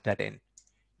 put that in.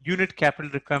 Unit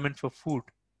capital requirement for food,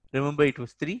 remember it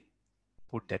was 3,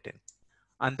 put that in.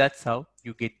 And that's how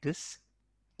you get this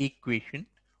equation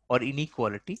or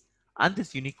inequality, and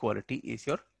this inequality is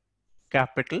your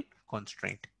capital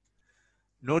constraint.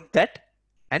 Note that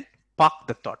and park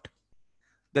the thought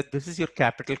that this is your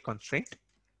capital constraint.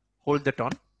 Hold that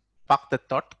on, park the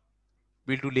thought.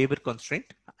 We'll do labor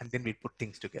constraint and then we'll put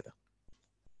things together.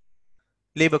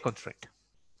 Labor constraint.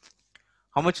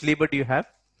 How much labor do you have?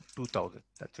 2000.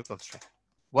 That's your constraint.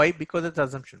 Why? Because it's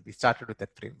assumption. We started with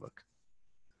that framework.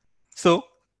 So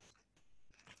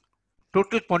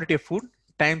total quantity of food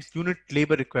times unit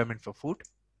labor requirement for food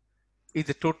is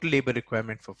the total labor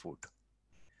requirement for food.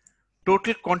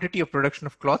 Total quantity of production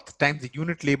of cloth times the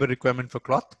unit labor requirement for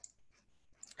cloth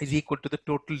is equal to the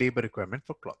total labor requirement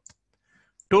for cloth.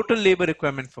 Total labor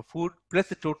requirement for food plus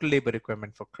the total labor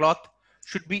requirement for cloth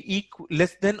should be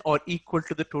less than or equal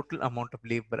to the total amount of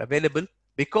labor available,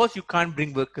 because you can't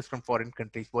bring workers from foreign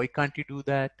countries. Why can't you do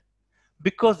that?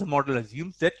 Because the model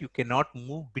assumes that you cannot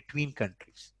move between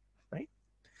countries, right?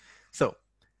 So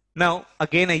now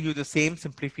again I use the same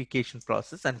simplification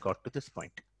process and got to this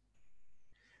point.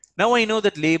 Now I know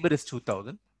that labor is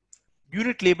 2000.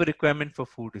 Unit labor requirement for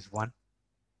food is 1.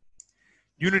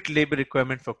 Unit labor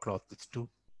requirement for cloth is 2.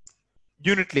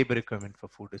 Unit labor requirement for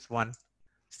food is 1.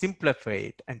 Simplify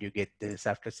it and you get this.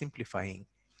 After simplifying,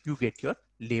 you get your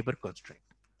labor constraint.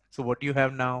 So what do you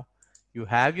have now? You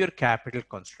have your capital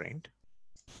constraint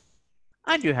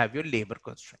and you have your labor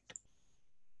constraint.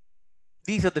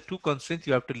 These are the two constraints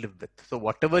you have to live with. So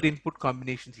whatever input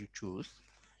combinations you choose,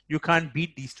 you can't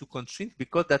beat these two constraints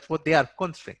because that's what they are,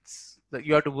 constraints. So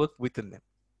you have to work within them.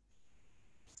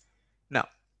 Now,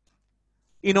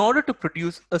 in order to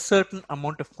produce a certain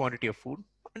amount of quantity of food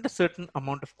and a certain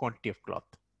amount of quantity of cloth,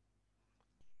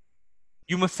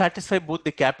 you must satisfy both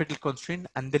the capital constraint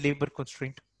and the labor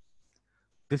constraint.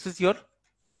 This is your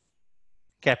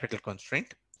capital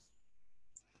constraint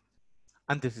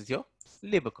and this is your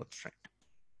labor constraint.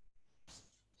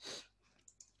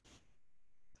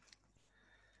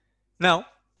 Now,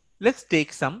 let's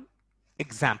take some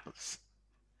examples.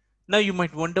 Now you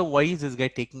might wonder, why is this guy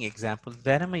taking examples?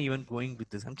 Where am I even going with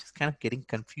this? I'm just kind of getting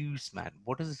confused, man.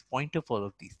 What is this point of all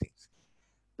of these things?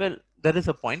 Well, there is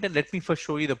a point, and let me first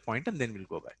show you the point and then we'll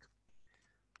go back.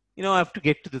 You know, I have to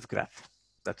get to this graph.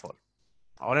 That's all.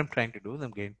 All I'm trying to do is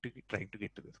trying to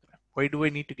get to this graph. Why do I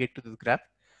need to get to this graph?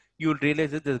 You will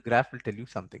realize that this graph will tell you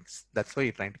some things. That's why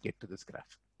you're trying to get to this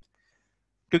graph.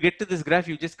 To get to this graph,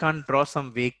 you just can't draw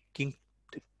some vague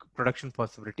production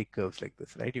possibility curves like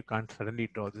this, right? You can't suddenly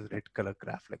draw this red color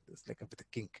graph like this, like with a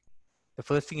kink. The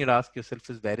first thing you'll ask yourself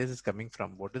is, where is this coming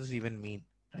from? What does this even mean,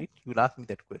 right? You'll ask me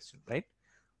that question, right?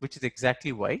 Which is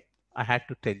exactly why I had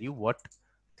to tell you what,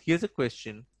 here's a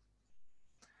question.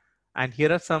 And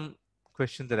here are some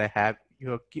questions that I have.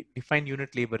 You have defined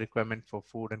unit labor requirement for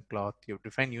food and cloth. You have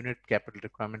defined unit capital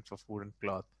requirement for food and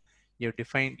cloth. You've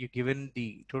given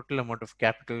the total amount of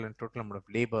capital and total amount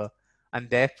of labor, and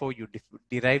therefore you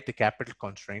derive the capital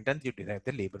constraint and you derive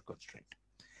the labor constraint.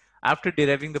 After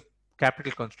deriving the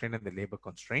capital constraint and the labor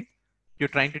constraint, you're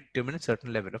trying to determine a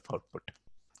certain level of output.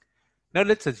 Now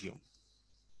let's assume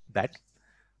that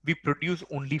we produce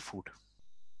only food.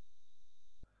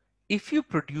 If you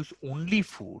produce only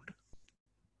food,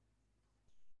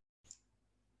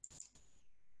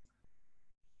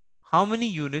 how many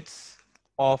units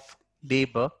of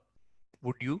labor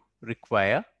would you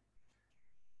require?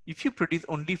 If you produce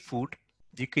only food,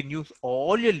 you can use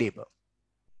all your labor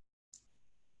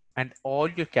and all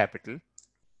your capital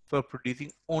for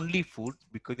producing only food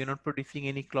because you're not producing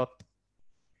any cloth.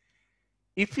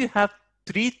 If you have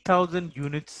 3000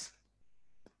 units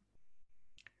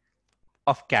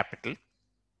of capital,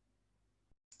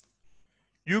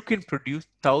 you can produce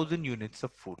 1,000 units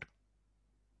of food,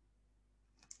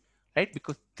 right?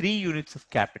 Because 3 units of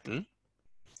capital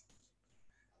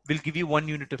will give you 1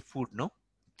 unit of food, no?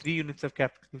 3 units of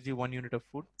capital gives you 1 unit of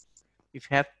food. If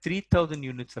you have 3,000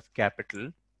 units of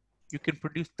capital, you can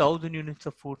produce 1,000 units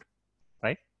of food,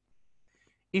 right?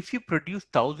 If you produce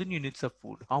 1,000 units of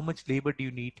food, how much labor do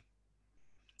you need?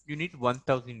 You need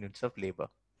 1,000 units of labor.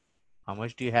 How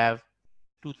much do you have?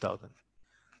 2,000.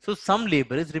 So some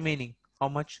labor is remaining. How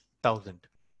much? 1,000.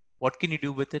 What can you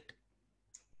do with it?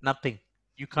 Nothing.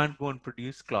 You can't go and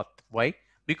produce cloth. Why?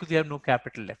 Because you have no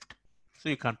capital left. So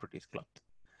you can't produce cloth.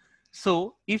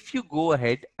 So if you go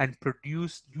ahead and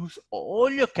use all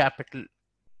your capital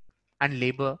and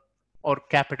labor, or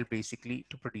capital basically,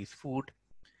 to produce food,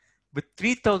 with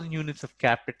 3,000 units of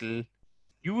capital,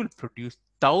 you will produce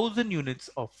 1,000 units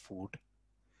of food.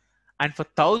 And for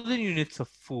 1,000 units of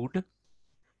food,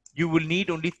 you will need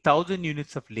only 1,000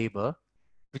 units of labor,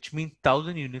 which means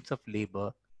 1,000 units of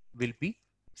labor will be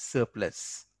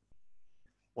surplus.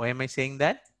 Why am I saying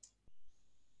that?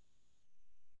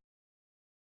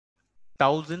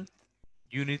 1,000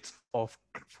 units of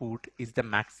food is the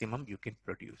maximum you can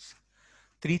produce.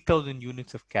 3,000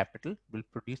 units of capital will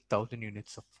produce 1,000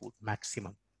 units of food,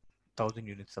 maximum 1,000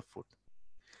 units of food.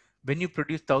 When you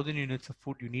produce 1,000 units of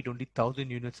food, you need only 1,000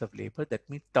 units of labor. That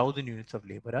means 1,000 units of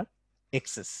labor are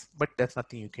excess, but there's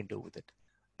nothing you can do with it.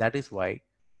 That is why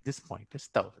this point is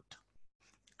 1,000.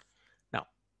 Now,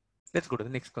 let's go to the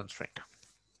next constraint.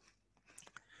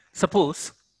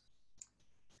 Suppose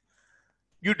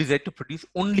you desire to produce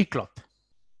only cloth.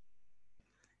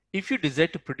 If you desire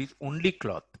to produce only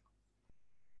cloth,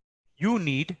 you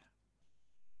need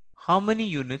how many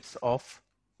units of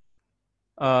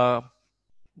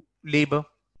labor?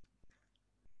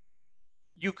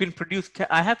 You can produce,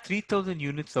 I have 3,000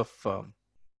 units of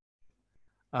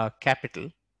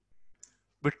capital.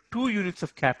 With 2 units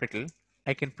of capital,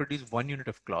 I can produce 1 unit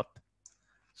of cloth.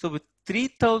 So with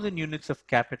 3,000 units of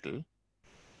capital,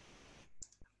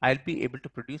 I'll be able to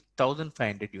produce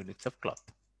 1,500 units of cloth.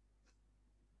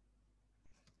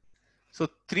 So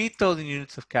 3,000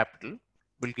 units of capital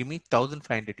will give me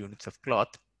 1,500 units of cloth.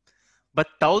 But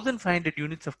 1,500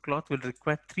 units of cloth will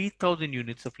require 3,000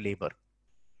 units of labor.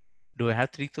 Do I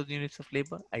have 3,000 units of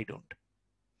labor? I don't.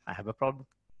 I have a problem.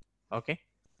 Okay.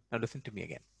 Now listen to me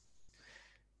again.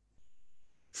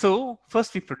 So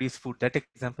first we produce food. That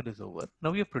example is over.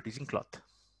 Now we are producing cloth.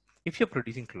 If you're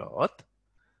producing cloth,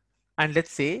 and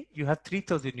let's say you have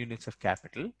 3,000 units of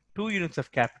capital, 2 units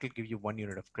of capital give you 1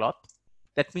 unit of cloth.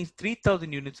 That means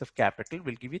 3,000 units of capital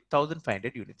will give you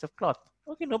 1,500 units of cloth.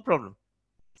 Okay, no problem.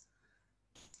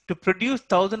 To produce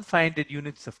 1,500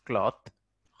 units of cloth,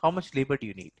 how much labor do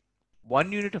you need?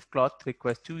 1 unit of cloth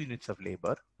requires 2 units of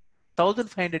labor.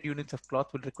 1,500 units of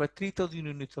cloth will require 3,000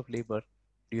 units of labor.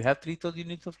 Do you have 3,000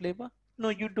 units of labor? No,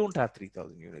 you don't have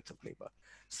 3,000 units of labor.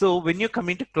 So when you come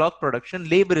into cloth production,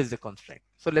 labor is the constraint.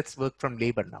 So let's work from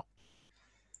labor now.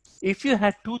 If you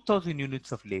had 2,000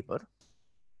 units of labor,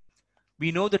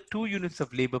 we know that 2 units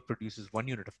of labor produces 1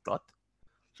 unit of cloth.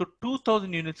 So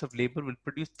 2,000 units of labor will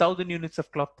produce 1,000 units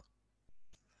of cloth.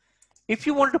 If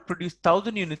you want to produce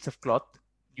 1,000 units of cloth,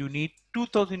 you need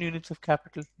 2,000 units of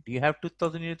capital. Do you have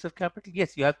 2,000 units of capital?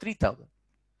 Yes, you have 3,000.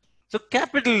 So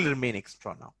capital will remain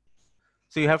extra now.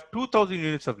 So you have 2,000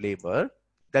 units of labor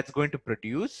that's going to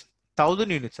produce 1,000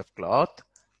 units of cloth.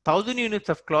 1,000 units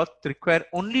of cloth require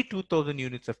only 2,000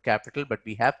 units of capital, but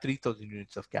we have 3,000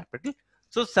 units of capital.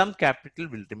 So some capital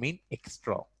will remain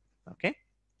extra. Okay,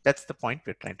 that's the point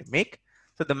we're trying to make.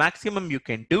 So the maximum you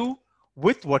can do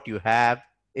with what you have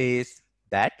is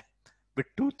that with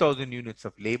 2,000 units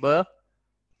of labor,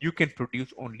 you can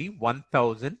produce only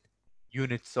 1,000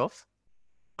 units of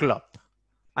cloth.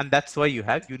 And that's why you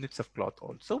have units of cloth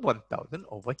also 1,000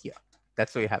 over here.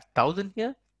 That's why you have 1,000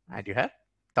 here and you have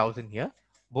 1,000 here,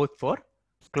 both for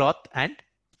cloth and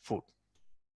food.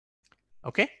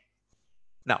 Okay.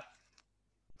 Now,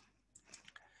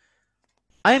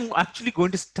 I'm actually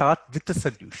going to start with the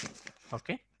solution.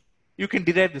 Okay. You can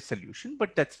derive the solution,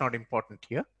 but that's not important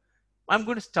here. I'm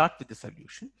going to start with the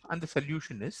solution, and the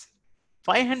solution is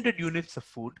 500 units of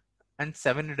food and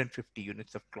 750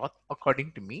 units of cloth.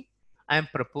 According to me, I am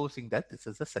proposing that this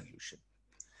is a solution.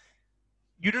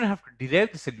 You don't have to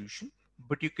derive the solution,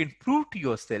 but you can prove to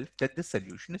yourself that the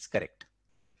solution is correct.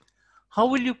 How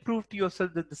will you prove to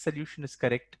yourself that the solution is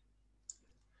correct?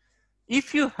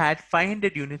 If you had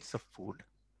 500 units of food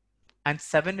and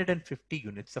 750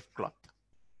 units of cloth.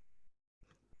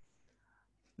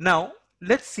 Now,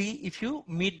 let's see if you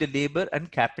meet the labor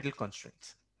and capital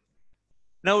constraints.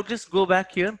 Now, just go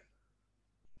back here.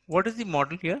 What is the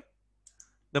model here?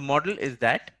 The model is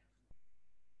that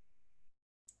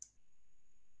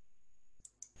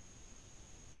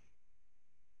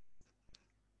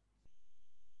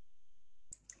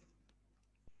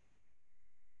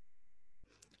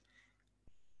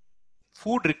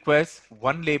Food requires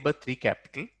 1 labor, 3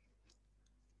 capital.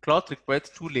 Cloth requires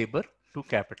 2 labor, 2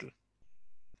 capital.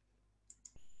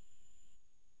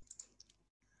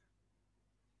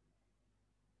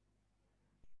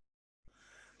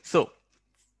 So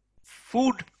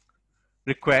food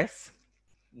requires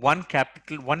 1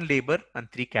 capital, 1 labor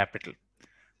and 3 capital.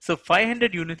 So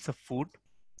 500 units of food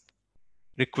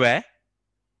require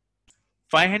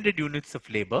 500 units of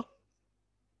labor,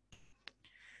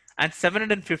 and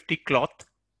 750 cloth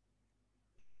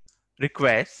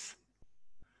requires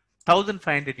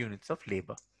 1500 units of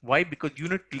labor. Why? Because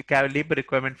unit labor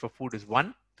requirement for food is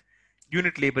 1,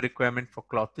 unit labor requirement for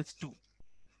cloth is 2.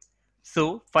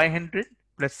 So 500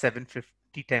 plus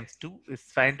 750 times 2 is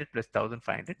 500 plus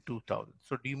 1500, 2000.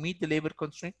 So do you meet the labor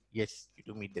constraint? Yes, you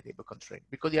do meet the labor constraint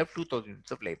because you have 2000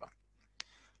 units of labor.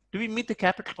 Do we meet the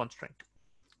capital constraint?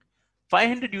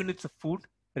 500 units of food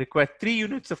require 3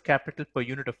 units of capital per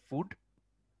unit of food.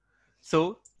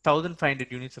 So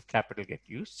 1500 units of capital get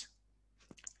used.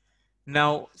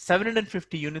 Now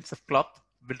 750 units of cloth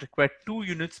will require 2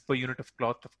 units per unit of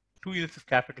cloth, 2 units of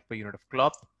capital per unit of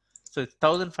cloth. So it's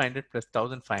 1500 plus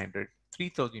 1500,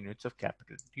 3000 units of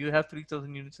capital. Do you have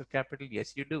 3000 units of capital?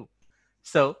 Yes, you do.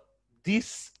 So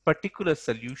this particular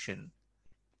solution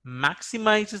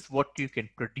maximizes what you can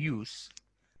produce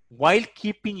while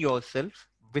keeping yourself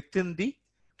within the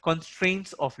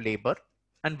constraints of labor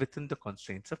and within the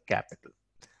constraints of capital.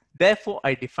 Therefore,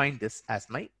 I define this as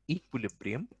my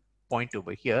equilibrium point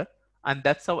over here. And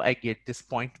that's how I get this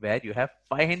point where you have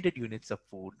 500 units of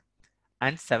food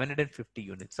and 750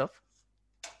 units of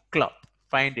cloth.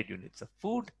 500 units of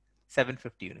food,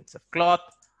 750 units of cloth.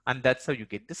 And that's how you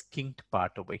get this kinked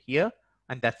part over here.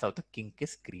 And that's how the kink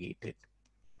is created.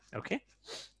 Okay.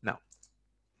 Now,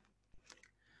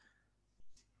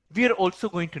 we are also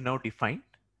going to now define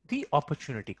the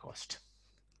opportunity cost.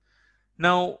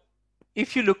 Now,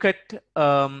 if you look at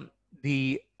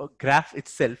the graph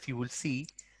itself, you will see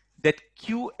that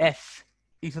QF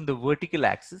is on the vertical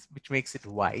axis, which makes it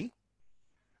Y,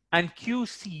 and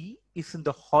QC is in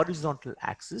the horizontal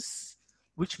axis,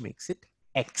 which makes it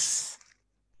X.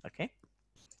 Okay.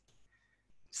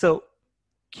 So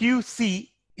QC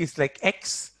is like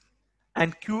X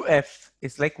and QF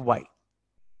is like Y.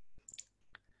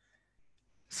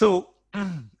 So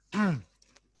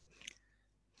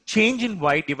change in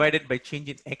Y divided by change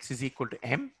in X is equal to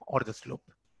M, or the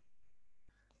slope.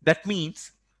 That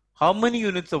means how many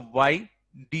units of Y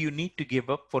do you need to give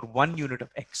up for 1 unit of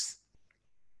X?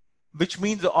 Which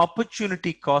means the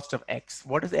opportunity cost of X.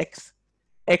 What is X?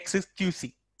 X is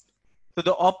QC. So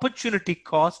the opportunity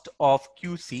cost of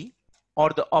QC, or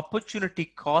the opportunity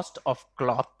cost of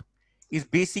cloth, is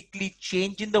basically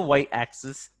change in the Y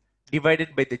axis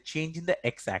divided by the change in the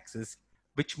X axis,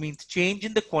 which means change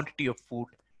in the quantity of food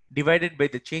divided by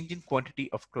the change in quantity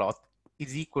of cloth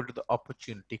is equal to the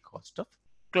opportunity cost of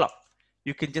cloth.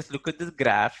 You can just look at this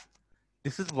graph.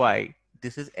 This is Y,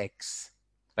 this is X,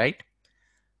 right?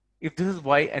 If this is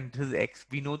Y and this is X,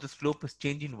 we know the slope is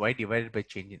change in Y divided by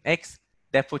change in X.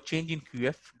 Therefore, change in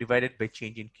QF divided by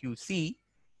change in QC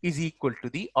is equal to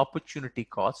the opportunity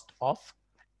cost of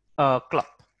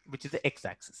cloth, which is the X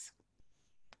axis.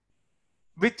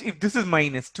 Which, if this is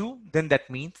minus 2, then that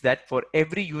means that for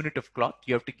every unit of cloth,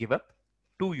 you have to give up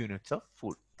 2 units of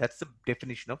food. That's the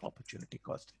definition of opportunity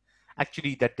cost.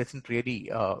 Actually, that doesn't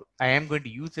really, I am going to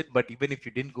use it, but even if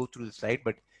you didn't go through the slide,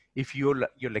 but if you're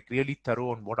like really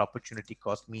thorough on what opportunity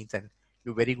cost means and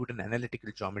you're very good in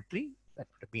analytical geometry, that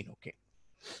would have been okay.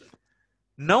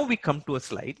 Now we come to a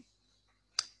slide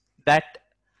that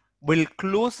will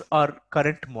close our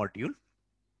current module.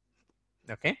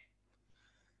 Okay.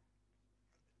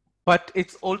 But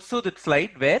it's also the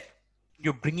slide where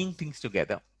you're bringing things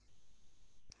together.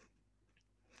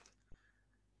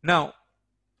 Now,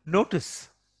 notice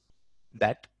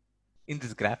that in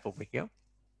this graph over here,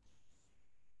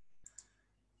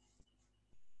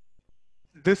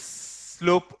 this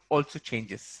slope also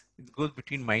changes. It goes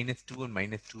between -2 and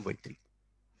 -2/3.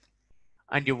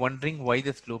 And you're wondering why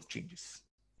the slope changes.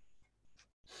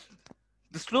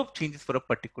 The slope changes for a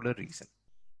particular reason.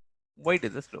 Why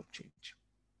does the slope change?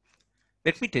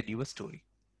 Let me tell you a story.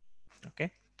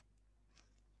 Okay.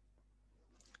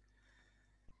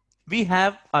 We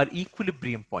have our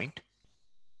equilibrium point.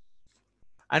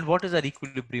 And what is our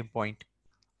equilibrium point?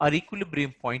 Our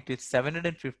equilibrium point is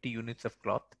 750 units of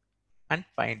cloth and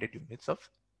 500 units of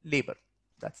labor.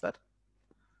 That's our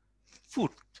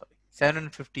food. Sorry,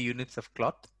 750 units of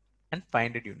cloth and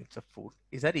 500 units of food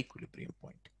is our equilibrium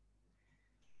point.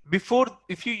 Before,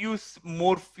 if you use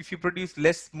more, if you produce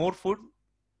more food,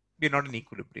 you're not in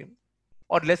equilibrium.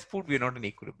 or less food, we are not in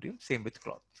equilibrium. Same with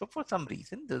cloth. So for some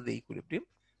reason, there's the equilibrium.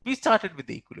 We started with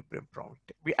the equilibrium point.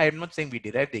 I am not saying we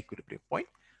derived the equilibrium point,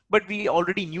 but we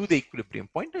already knew the equilibrium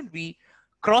point and we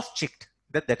cross-checked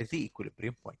that that is the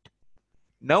equilibrium point.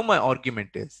 Now my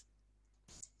argument is,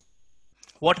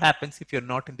 what happens if you're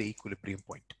not in the equilibrium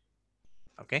point?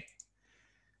 Okay.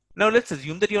 Now let's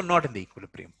assume that you're not in the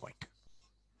equilibrium point.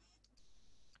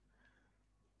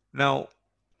 Now,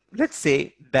 let's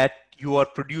say that you are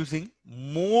producing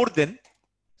more than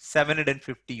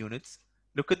 750 units.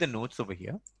 Look at the notes over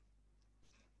here.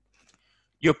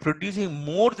 You're producing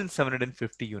more than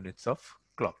 750 units of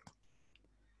cloth.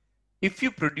 If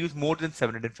you produce more than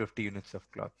 750 units of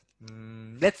cloth,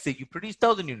 let's say you produce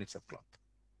 1000 units of cloth.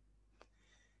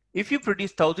 If you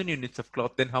produce 1000 units of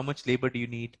cloth, then how much labor do you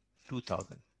need?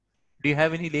 2000. Do you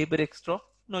have any labor extra?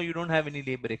 No, you don't have any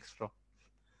labor extra.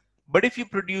 But if you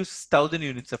produce 1000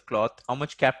 units of cloth, how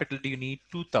much capital do you need?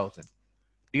 2000.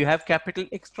 Do you have capital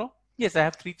extra? Yes, I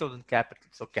have 3000 capital.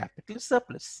 So capital is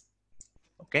surplus.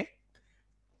 Okay.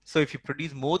 So if you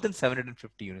produce more than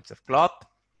 750 units of cloth,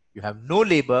 you have no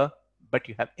labor, but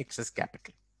you have excess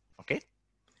capital. Okay.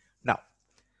 Now,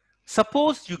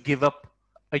 suppose you give up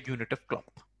a unit of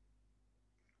cloth,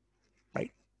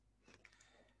 right?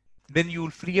 Then you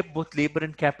will free up both labor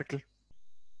and capital.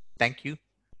 Thank you.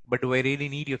 But do I really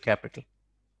need your capital?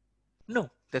 No,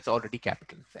 that's already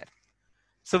capital there.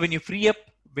 So when you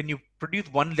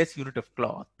produce one less unit of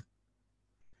cloth,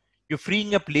 you're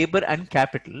freeing up labor and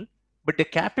capital, but the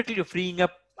capital you're freeing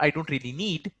up, I don't really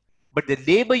need, but the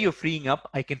labor you're freeing up,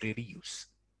 I can really use.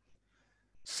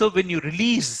 So when you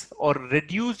release or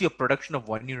reduce your production of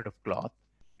 1 unit of cloth,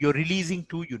 you're releasing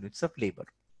 2 units of labor.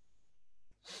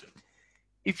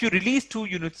 If you release 2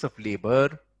 units of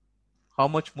labor, how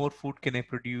much more food can I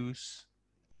produce?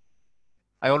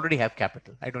 I already have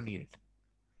capital. I don't need it.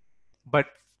 But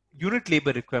unit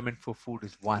labor requirement for food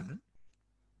is 1.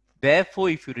 Therefore,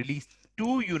 if you release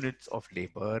 2 units of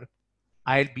labor,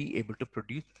 I'll be able to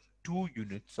produce 2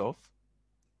 units of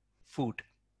food.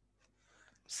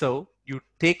 So you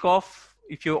take off,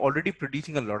 if you're already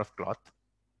producing a lot of cloth,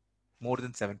 more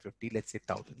than 750, let's say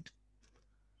 1000,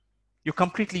 you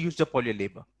completely used up all your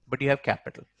labor, but you have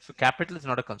capital. So capital is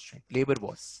not a constraint. Labor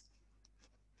was.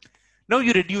 Now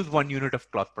you reduce 1 unit of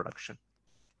cloth production.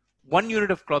 1 unit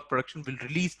of cloth production will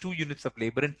release 2 units of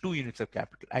labor and 2 units of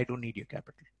capital. I don't need your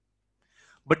capital.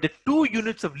 But the 2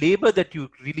 units of labor that you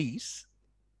release,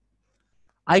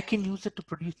 I can use it to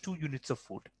produce 2 units of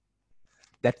food.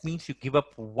 That means you give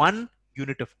up 1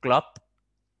 unit of cloth,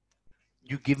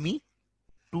 you give me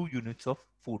 2 units of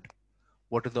food.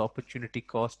 What is the opportunity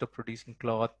cost of producing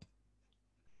cloth?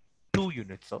 2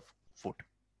 units of food.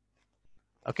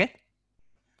 Okay.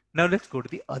 Now let's go to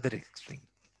the other extreme.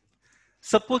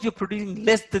 Suppose you're producing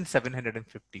less than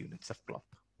 750 units of cloth.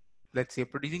 Let's say you're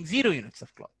producing 0 units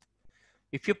of cloth.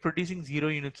 If you're producing 0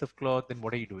 units of cloth, then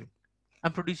what are you doing?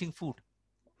 I'm producing food.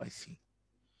 I see.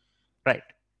 Right.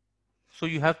 So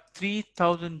you have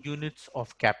 3000 units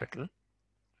of capital.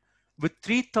 With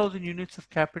 3000 units of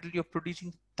capital, you're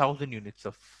producing 1000 units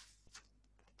of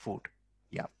food.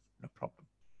 Yeah, no problem.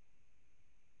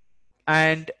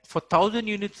 And for 1000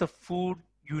 units of food,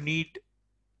 you need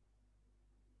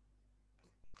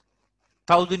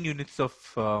 1000 units of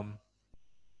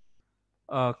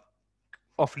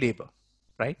labor,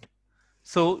 right?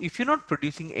 So if you're not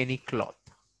producing any cloth,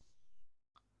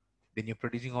 then you're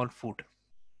producing all food.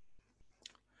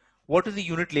 What is the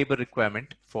unit labor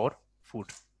requirement for food?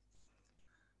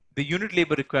 The unit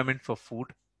labor requirement for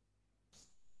food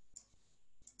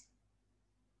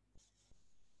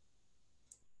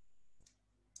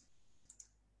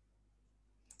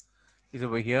is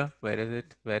over here. Where is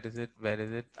it? Where is it? Where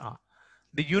is it?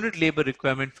 The unit labor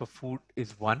requirement for food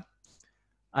is 1,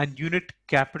 and unit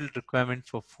capital requirement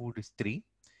for food is 3.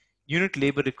 Unit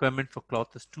labor requirement for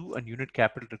cloth is 2, and unit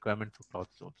capital requirement for cloth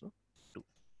is also 2.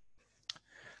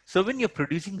 So when you're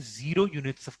producing 0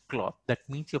 units of cloth, that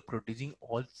means you're producing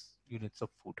all units of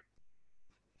food.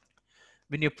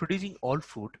 When you're producing all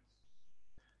food,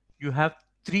 you have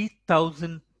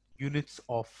 3000 units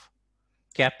of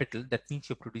capital. That means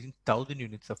you're producing 1000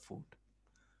 units of food.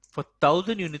 For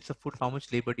 1000 units of food, how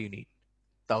much labor do you need?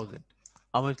 1000.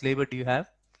 How much labor do you have?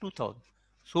 2000.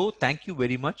 So thank you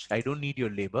very much. I don't need your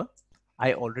labor.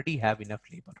 I already have enough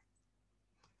labor.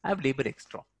 I have labor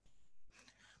extra,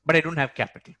 but I don't have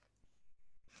capital.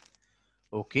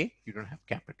 Okay, you don't have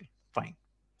capital. Fine.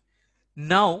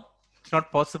 Now, it's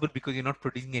not possible because you're not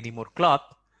producing any more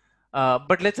cloth.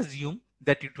 But let's assume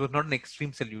that it was not an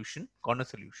extreme solution, corner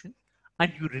solution,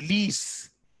 and you release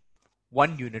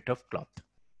 1 unit of cloth.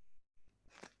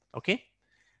 Okay.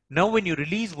 Now, when you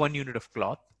release 1 unit of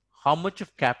cloth, how much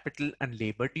of capital and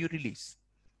labor do you release?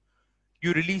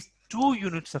 You release 2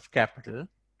 units of capital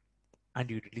and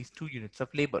you release 2 units of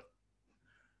labor.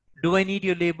 Do I need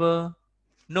your labor?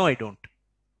 No, I don't.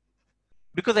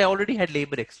 Because I already had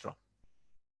labor extra.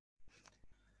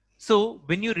 So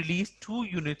when you release 2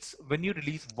 units, when you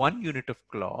release 1 unit of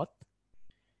cloth,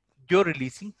 you're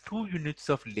releasing 2 units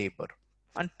of labor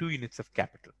and 2 units of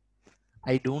capital.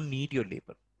 I don't need your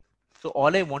labor. So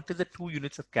all I want is the 2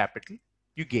 units of capital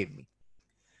you gave me.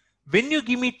 When you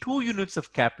give me 2 units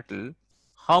of capital,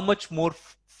 how much more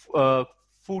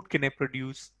food can I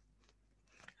produce?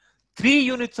 3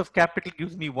 units of capital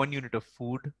gives me 1 unit of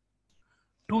food.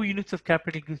 2 units of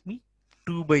capital gives me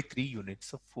 2/3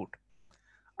 units of food.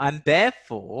 And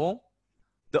therefore,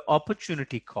 the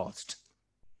opportunity cost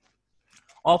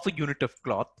of a unit of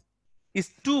cloth is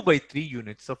 2/3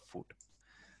 units of food.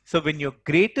 So when you're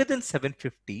greater than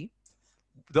 750,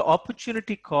 the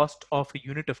opportunity cost of a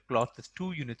unit of cloth is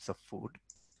 2 units of food.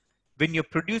 When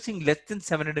you're producing less than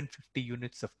 750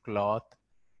 units of cloth,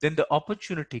 then the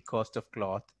opportunity cost of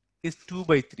cloth is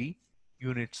 2/3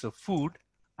 units of food,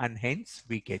 and hence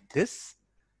we get this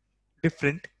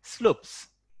different slopes.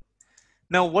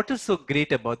 Now, what is so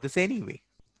great about this anyway?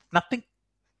 Nothing.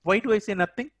 Why do I say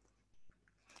nothing?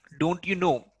 Don't you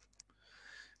know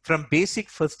from basic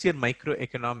first year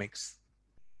microeconomics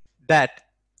that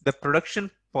the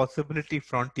production possibility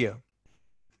frontier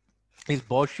is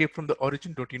ball shaped from the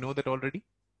origin? Don't you know that already?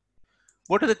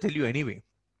 What does it tell you anyway?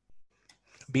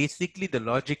 Basically, the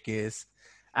logic is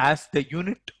as the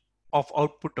unit of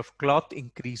output of cloth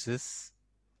increases,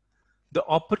 the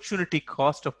opportunity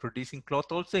cost of producing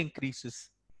cloth also increases,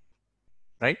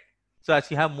 right? So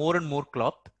as you have more and more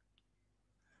cloth,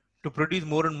 to produce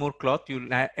more and more cloth,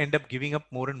 you'll end up giving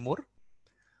up more and more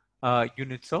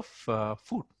units of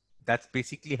food. That's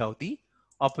basically how the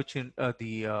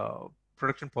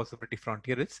production possibility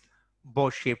frontier is bow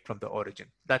shaped from the origin.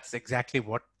 That's exactly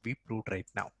what we proved right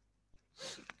now.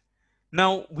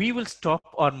 Now we will stop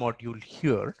our module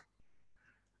here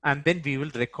and then we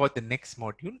will record the next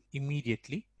module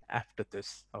immediately after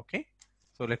this. Okay.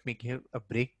 So let me give a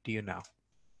break to you now.